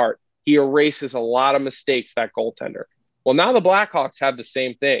slow start. He erases a lot of mistakes, that goaltender. Well, now the Blackhawks have the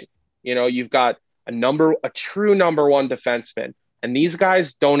same thing. You've got a true number 1 defenseman, and these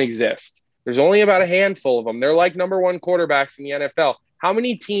guys don't exist. There's only about a handful of them. They're like number 1 quarterbacks in the NFL. How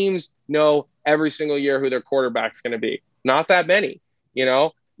many teams know every single year who their quarterback's going to be? Not that many.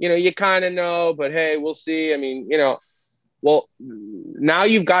 You kind of know, but hey, we'll see. Well, now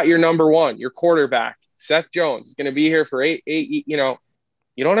you've got your number 1, your quarterback, Seth Jones, is going to be here for 8. You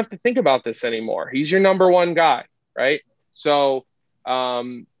don't have to think about this anymore. He's your number 1 guy, right? So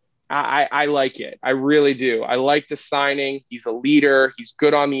I like it. I really do. I like the signing. He's a leader. He's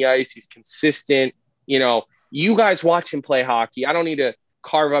good on the ice. He's consistent. You guys watch him play hockey. I don't need to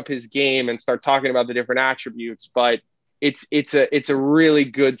carve up his game and start talking about the different attributes, but it's a really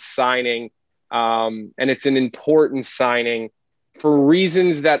good signing. And it's an important signing for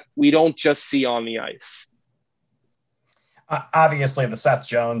reasons that we don't just see on the ice. Obviously, the Seth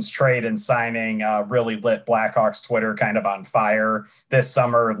Jones trade and signing really lit Blackhawks Twitter kind of on fire this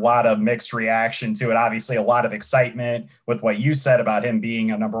summer. A lot of mixed reaction to it. Obviously, a lot of excitement with what you said about him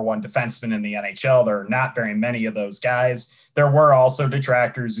being a number one defenseman in the NHL. There are not very many of those guys. There were also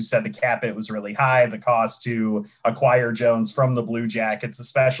detractors who said the cap hit was really high, the cost to acquire Jones from the Blue Jackets,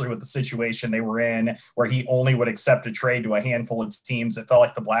 especially with the situation they were in, where he only would accept a trade to a handful of teams. It felt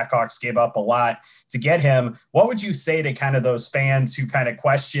like the Blackhawks gave up a lot to get him. What would you say to kind of those fans who kind of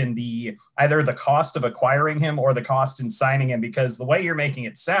question either the cost of acquiring him or the cost in signing him? Because the way you're making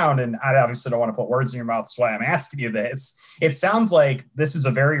it sound, and I obviously don't want to put words in your mouth, that's why I'm asking you this, it sounds like this is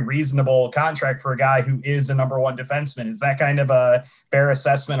a very reasonable contract for a guy who is a number one defenseman. Is that kind of a fair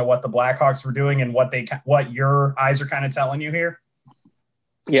assessment of what the Blackhawks were doing and what your eyes are kind of telling you here?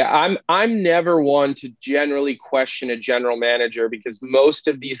 Yeah, I'm never one to generally question a general manager, because most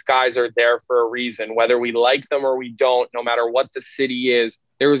of these guys are there for a reason, whether we like them or we don't. No matter what the city is,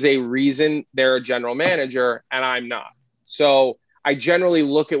 there is a reason they're a general manager, and I'm not. So I generally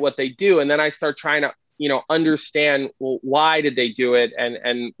look at what they do, and then I start trying to understand, well, why did they do it,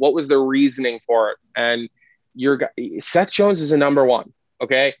 and what was their reasoning for it. And Seth Jones is a number one.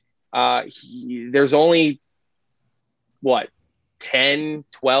 Okay. There's only 10,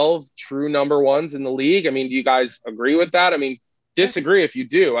 12 true number ones in the league. I mean, do you guys agree with that? I mean, disagree if you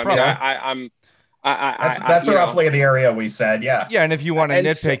do. I mean, that's roughly the area we said. Yeah. Yeah. And if you want to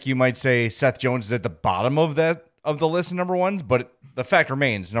nitpick, you might say Seth Jones is at the bottom of the list of number ones, but the fact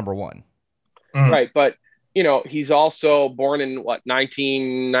remains number one. Mm-hmm. Right. But he's also born in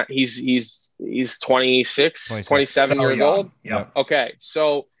he's 26, 27 years old. Yeah. Okay.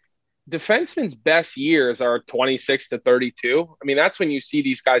 So defensemen's best years are 26 to 32. I mean, that's when you see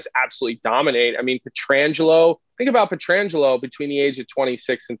these guys absolutely dominate. I mean, Pietrangelo, think about Pietrangelo between the age of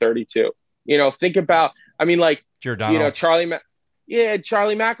 26 and 32. Think about, Giordano. Charlie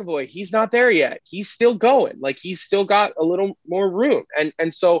McAvoy, he's not there yet. He's still going. Like, he's still got a little more room.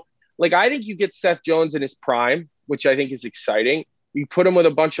 And so, I think you get Seth Jones in his prime, which I think is exciting. You put him with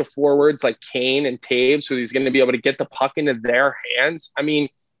a bunch of forwards like Kane and Taves, so he's going to be able to get the puck into their hands. I mean,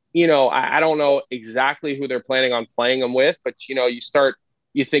 I don't know exactly who they're planning on playing him with, but,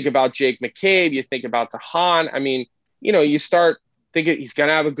 you think about Jake McCabe, you think about DeHaan. I mean, you start thinking he's going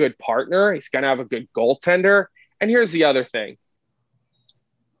to have a good partner. He's going to have a good goaltender. And here's the other thing.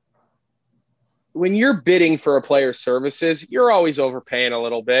 When you're bidding for a player's services, you're always overpaying a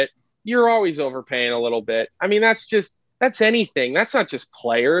little bit. I mean, that's anything. That's not just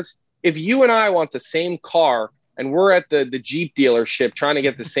players. If you and I want the same car and we're at the Jeep dealership trying to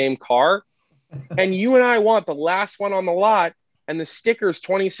get the same car, and you and I want the last one on the lot and the sticker's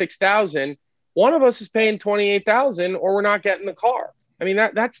 $26,000, one of us is paying $28,000 or we're not getting the car. I mean,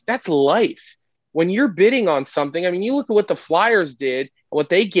 that's life. When you're bidding on something, I mean, you look at what the Flyers did, what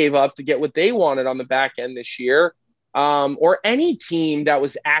they gave up to get what they wanted on the back end this year, or any team that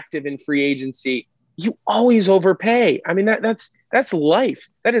was active in free agency, you always overpay. I mean, that's life.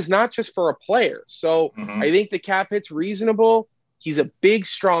 That is not just for a player. So I think the cap hit's reasonable. He's a big,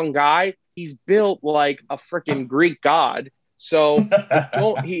 strong guy. He's built like a freaking Greek god. So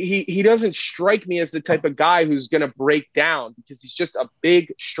he doesn't strike me as the type of guy who's going to break down, because he's just a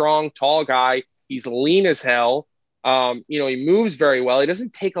big, strong, tall guy. He's lean as hell. He moves very well. He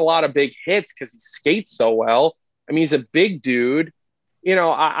doesn't take a lot of big hits because he skates so well. I mean, he's a big dude.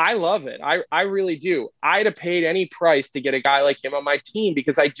 I love it. I really do. I'd have paid any price to get a guy like him on my team,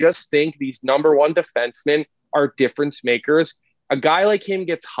 because I just think these number one defensemen are difference makers. A guy like him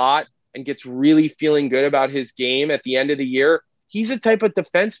gets hot and gets really feeling good about his game at the end of the year. He's a type of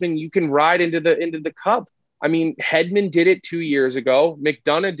defenseman you can ride into the cup. I mean, Hedman did it 2 years ago.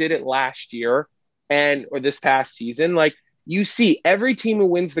 McDonough did it last year or this past season. Like, you see every team who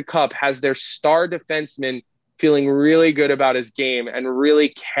wins the cup has their star defenseman feeling really good about his game and really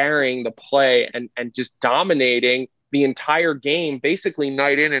carrying the play and just dominating the entire game, basically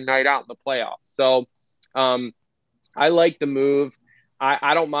night in and night out in the playoffs. So I like the move.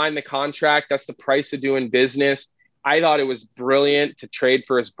 I don't mind the contract. That's the price of doing business. I thought it was brilliant to trade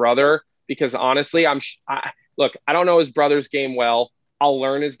for his brother, because honestly, look, I don't know his brother's game well. I'll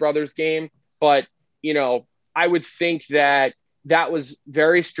learn his brother's game, but I would think that was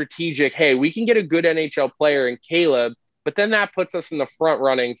very strategic. Hey, we can get a good NHL player in Caleb, but then that puts us in the front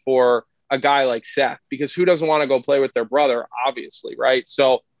running for a guy like Seth, because who doesn't want to go play with their brother, obviously, right?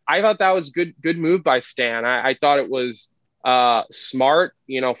 So I thought that was good move by Stan. I thought it was smart,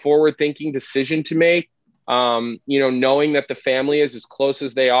 forward-thinking decision to make. Knowing that the family is as close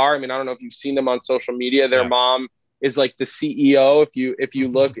as they are. I mean, I don't know if you've seen them on social media. Their mom is like the CEO. If you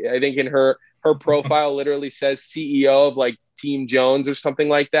look, I think in her profile literally says CEO of like Team Jones or something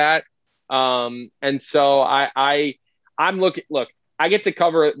like that. And so I'm looking, look, I get to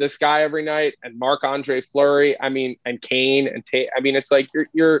cover this guy every night, and Marc-Andre Fleury, I mean, and Kane and Tate. I mean, it's like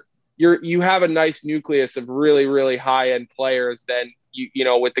you have a nice nucleus of really, really high end players then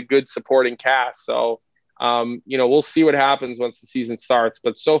with a good supporting cast. So, we'll see what happens once the season starts,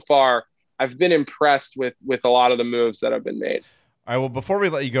 but so far I've been impressed with a lot of the moves that have been made. All right, well, before we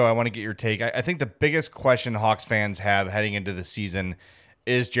let you go, I want to get your take. I think the biggest question Hawks fans have heading into the season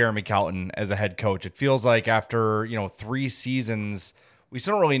is Jeremy Colliton as a head coach. It feels like after 3 seasons, we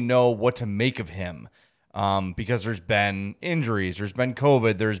still don't really know what to make of him because there's been injuries, there's been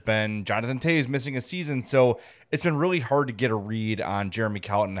COVID, there's been Jonathan Toews missing a season, so it's been really hard to get a read on Jeremy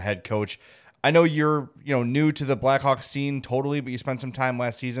Colliton, the head coach. I know you're new to the Blackhawks scene totally, but you spent some time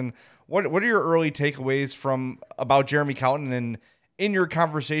last season. What are your early takeaways about Jeremy Colliton, and in your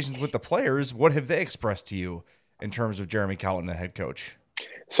conversations with the players, what have they expressed to you in terms of Jeremy Colliton, the head coach?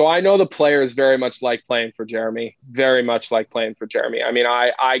 So I know the players very much like playing for Jeremy, very much like playing for Jeremy. I mean,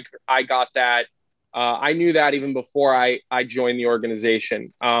 I got that. I knew that even before I joined the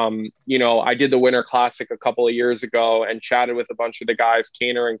organization. I did the Winter Classic a couple of years ago and chatted with a bunch of the guys,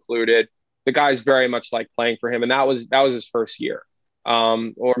 Kaner included. The guys very much like playing for him. And that was his first year.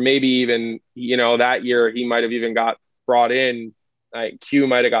 Or maybe even, that year he might have even got brought in. Q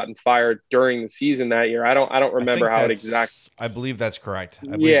might have gotten fired during the season that year. I don't remember how it exactly. I believe that's correct.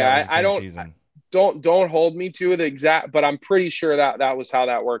 Don't hold me to the exact, but I'm pretty sure that was how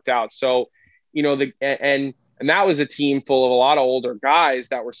that worked out. So, and that was a team full of a lot of older guys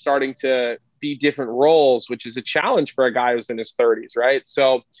that were starting to be different roles, which is a challenge for a guy who's in his 30s, right?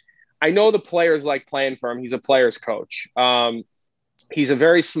 So I know the players like playing for him. He's a player's coach. He's a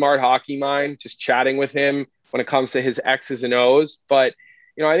very smart hockey mind, just chatting with him when it comes to his X's and O's. But,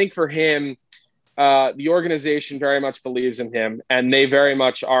 I think for him, the organization very much believes in him, and they very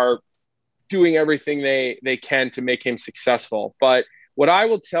much are doing everything they can to make him successful. But what I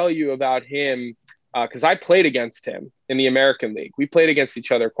will tell you about him, because I played against him in the American League. We played against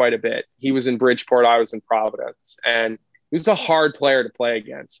each other quite a bit. He was in Bridgeport, I was in Providence. And he was a hard player to play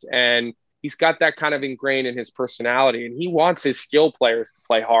against. And he's got that kind of ingrained in his personality. And he wants his skill players to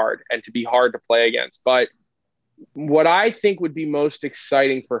play hard and to be hard to play against. But what I think would be most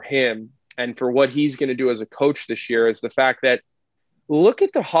exciting for him and for what he's going to do as a coach this year is the fact that look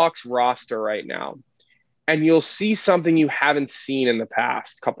at the Hawks roster right now, and you'll see something you haven't seen in the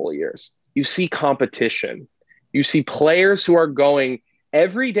past couple of years. You see competition. You see players who are going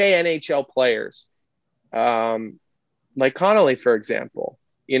everyday NHL players, like Connolly, for example.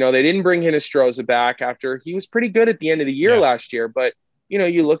 They didn't bring Hinostroza back after he was pretty good at the end of the year last year, but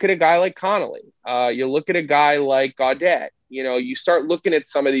you look at a guy like Connolly, you look at a guy like Gaudette, you start looking at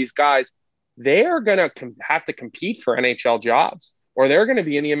some of these guys, they are going to have to compete for NHL jobs, or they're going to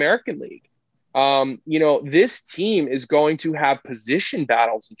be in the American League. This team is going to have position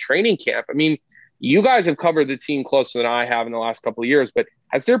battles in training camp. I mean, you guys have covered the team closer than I have in the last couple of years, but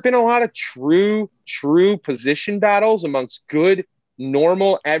has there been a lot of true position battles amongst good,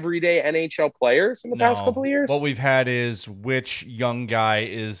 normal, everyday NHL players in the past couple of years? What we've had is which young guy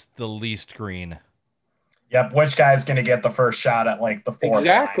is the least green. Yep, which guy's going to get the first shot at like the fourth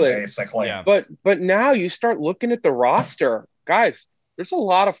line, basically. Yeah. But now you start looking at the roster. Guys, there's a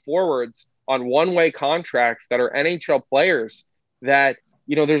lot of forwards on one-way contracts that are NHL players that,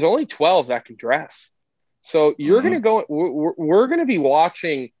 there's only 12 that can dress. So you're going to go – we're going to be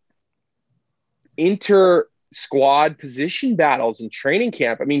watching inter-squad position battles in training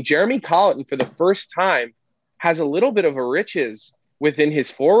camp. I mean, Jeremy Colliton, for the first time, has a little bit of a riches within his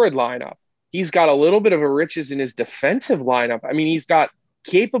forward lineup. He's got a little bit of a riches in his defensive lineup. I mean, he's got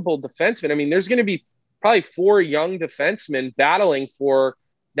capable defensemen. I mean, there's going to be probably 4 young defensemen battling for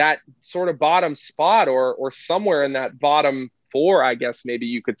that sort of bottom spot or somewhere in that bottom 4, I guess maybe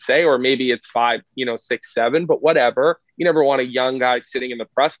you could say, or maybe it's 5, 6, 7, but whatever. You never want a young guy sitting in the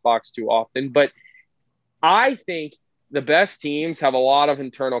press box too often. But I think the best teams have a lot of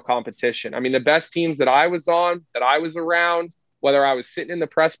internal competition. I mean, the best teams that I was on, that I was around, whether I was sitting in the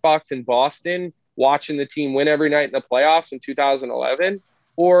press box in Boston, watching the team win every night in the playoffs in 2011,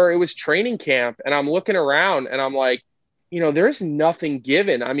 or it was training camp and I'm looking around and I'm like, there's nothing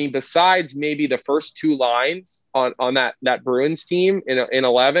given. I mean, besides maybe the first 2 lines on that Bruins team in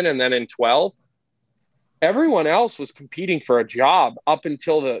 11 and then in 12, everyone else was competing for a job up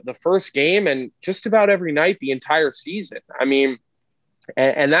until the first game and just about every night the entire season. I mean,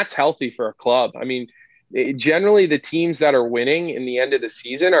 and that's healthy for a club. I mean, generally the teams that are winning in the end of the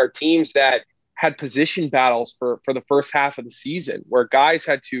season are teams that had position battles for the first half of the season, where guys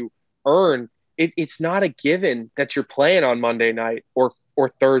had to earn. It's not a given that you're playing on Monday night or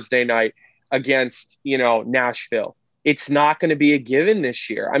Thursday night against, Nashville. It's not going to be a given this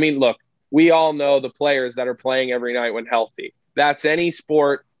year. I mean, look, we all know the players that are playing every night when healthy. That's any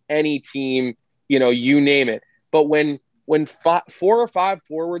sport, any team, you name it. But when 4 or 5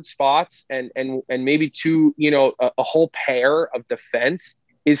 forward spots and maybe 2, a whole pair of defense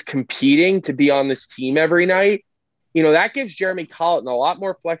is competing to be on this team every night, that gives Jeremy Colliton a lot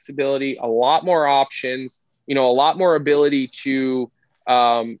more flexibility, a lot more options, a lot more ability to,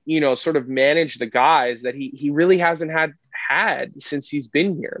 sort of manage the guys that he really hasn't had since he's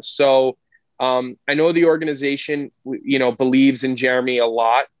been here. So I know the organization, believes in Jeremy a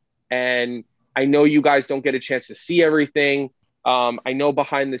lot, and I know you guys don't get a chance to see everything. I know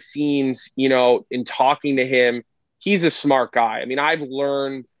behind the scenes, in talking to him, he's a smart guy. I mean, I've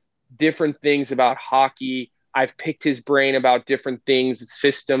learned different things about hockey. I've picked his brain about different things,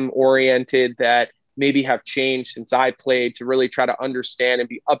 system-oriented, that maybe have changed since I played, to really try to understand and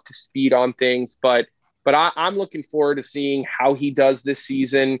be up to speed on things. But I'm looking forward to seeing how he does this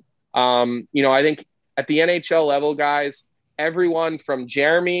season. I think at the NHL level, guys, everyone from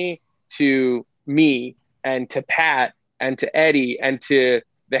Jeremy to me and to Pat and to Eddie and to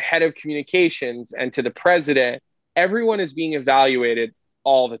the head of communications and to the president, everyone is being evaluated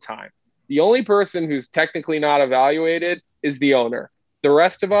all the time. The only person who's technically not evaluated is the owner. The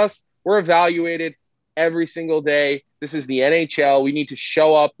rest of us, we're evaluated every single day. This is the NHL. We need to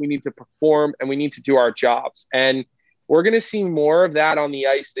show up, we need to perform, and we need to do our jobs. And we're going to see more of that on the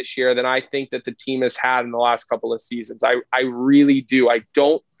ice this year than I think that the team has had in the last couple of seasons. I really do. I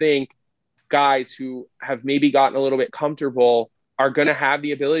don't think guys who have maybe gotten a little bit comfortable are going to have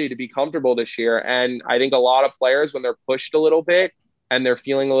the ability to be comfortable this year. And I think a lot of players, when they're pushed a little bit and they're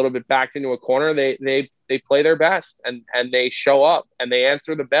feeling a little bit backed into a corner, they play their best and they show up and they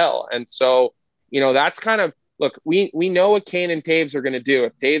answer the bell. And so, that's kind of, look, we know what Kane and Taves are going to do.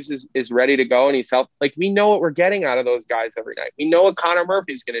 If Taves is ready to go and he's healthy, we know what we're getting out of those guys every night. We know what Connor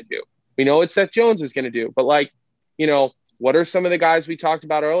Murphy's going to do. We know what Seth Jones is going to do. But what are some of the guys we talked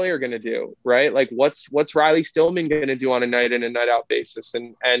about earlier going to do, right? What's Riley Stillman going to do on a night in and night out basis?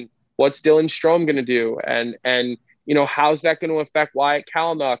 And what's Dylan Strome going to do? And how's that going to affect Wyatt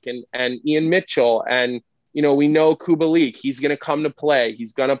Kalynuk and Ian Mitchell? And, we know Kubalik, he's going to come to play.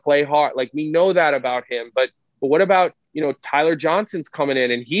 He's going to play hard. We know that about him. But what about, Tyler Johnson's coming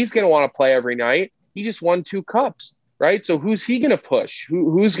in and he's going to want to play every night. He just won 2 cups, right? So who's he going to push?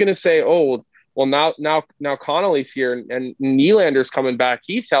 Who's going to say, oh, well, now Connolly's here and Nylander's coming back.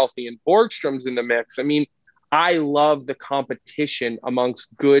 He's healthy and Borgstrom's in the mix. I mean, I love the competition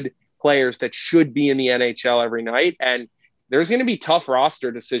amongst good players that should be in the NHL every night. And there's going to be tough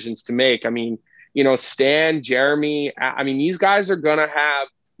roster decisions to make. I mean, Stan, Jeremy, these guys are going to have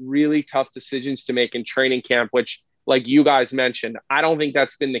really tough decisions to make in training camp, which, like you guys mentioned, I don't think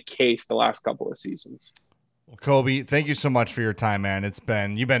that's been the case the last couple of seasons. Well, Kobe, thank you so much for your time, man.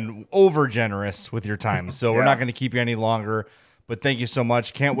 You've been over generous with your time, so we're not going to keep you any longer, but thank you so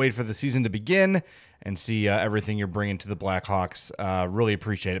much. Can't wait for the season to begin and see everything you're bringing to the Blackhawks. Really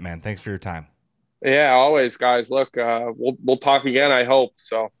appreciate it, man. Thanks for your time. Yeah, always, guys. Look, we'll talk again, I hope.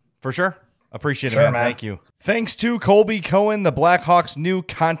 So for sure. Appreciate it, man. Thank you. Thanks to Colby Cohen, the Blackhawks' new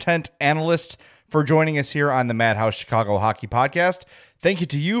content analyst, for joining us here on the Madhouse Chicago Hockey Podcast. Thank you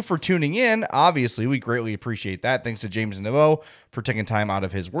to you for tuning in. Obviously, we greatly appreciate that. Thanks to James Naveau for taking time out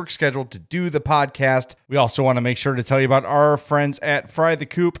of his work schedule to do the podcast. We also want to make sure to tell you about our friends at Fry the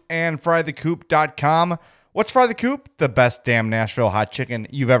Coop and frythecoop.com. What's Fry the Coop? The best damn Nashville hot chicken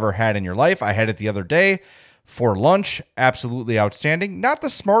you've ever had in your life. I had it the other day for lunch. Absolutely outstanding. Not the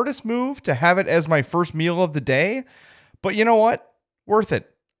smartest move to have it as my first meal of the day, but you know what? Worth it.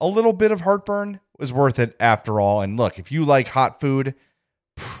 A little bit of heartburn was worth it after all. And look, if you like hot food,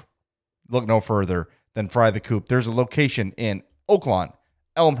 look no further than Fry the Coop. There's a location in Oaklawn,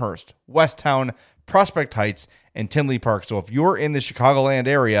 Elmhurst, Westtown, Prospect Heights, and Tinley Park. So if you're in the Chicagoland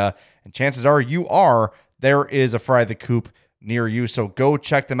area, and chances are you are, there is a Fry the Coop near you. So go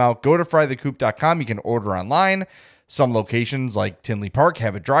check them out. Go to frythecoop.com. You can order online. Some locations like Tinley Park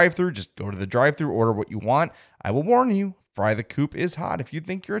have a drive-thru. Just go to the drive-thru, order what you want. I will warn you, Fry the Coop is hot. If you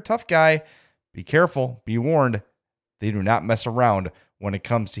think you're a tough guy, be careful. Be warned. They do not mess around when it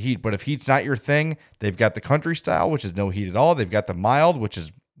comes to heat. But if heat's not your thing, they've got the country style, which is no heat at all. They've got the mild, which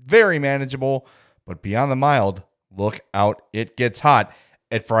is very manageable. But beyond the mild, look out. It gets hot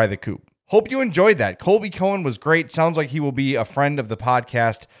at Fry the Coop. Hope you enjoyed that. Colby Cohen was great. Sounds like he will be a friend of the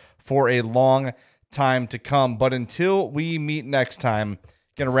podcast for a long time to come. But until we meet next time,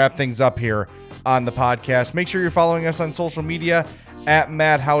 going to wrap things up here on the podcast. Make sure you're following us on social media at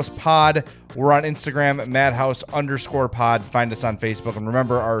Madhouse Pod. We're on Instagram at Madhouse_pod. Find us on Facebook. And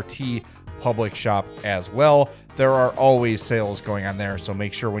remember our T Public shop as well. There are always sales going on there. So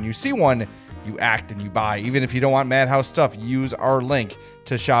make sure when you see one, you act and you buy. Even if you don't want Madhouse stuff, use our link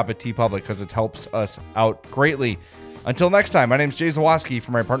to shop at T Public because it helps us out greatly. Until next time, my name is Jay Zawoski.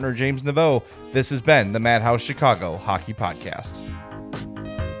 For my partner James Naveau, this has been the Madhouse Chicago Hockey Podcast.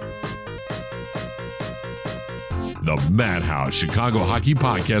 The Madhouse Chicago Hockey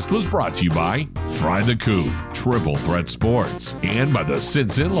Podcast was brought to you by Fry the Coop, Triple Threat Sports, and by the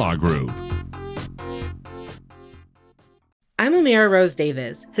Sinson Law Group. I'm Amira Rose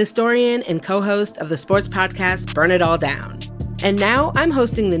Davis, historian and co-host of the sports podcast Burn It All Down. And now I'm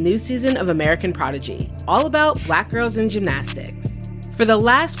hosting the new season of American Prodigy, all about Black girls in gymnastics. For the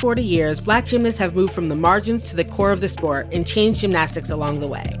last 40 years, Black gymnasts have moved from the margins to the core of the sport and changed gymnastics along the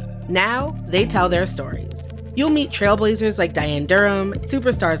way. Now, they tell their stories. You'll meet trailblazers like Diane Durham,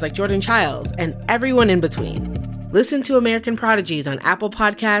 superstars like Jordan Childs, and everyone in between. Listen to American Prodigies on Apple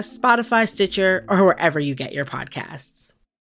Podcasts, Spotify, Stitcher, or wherever you get your podcasts.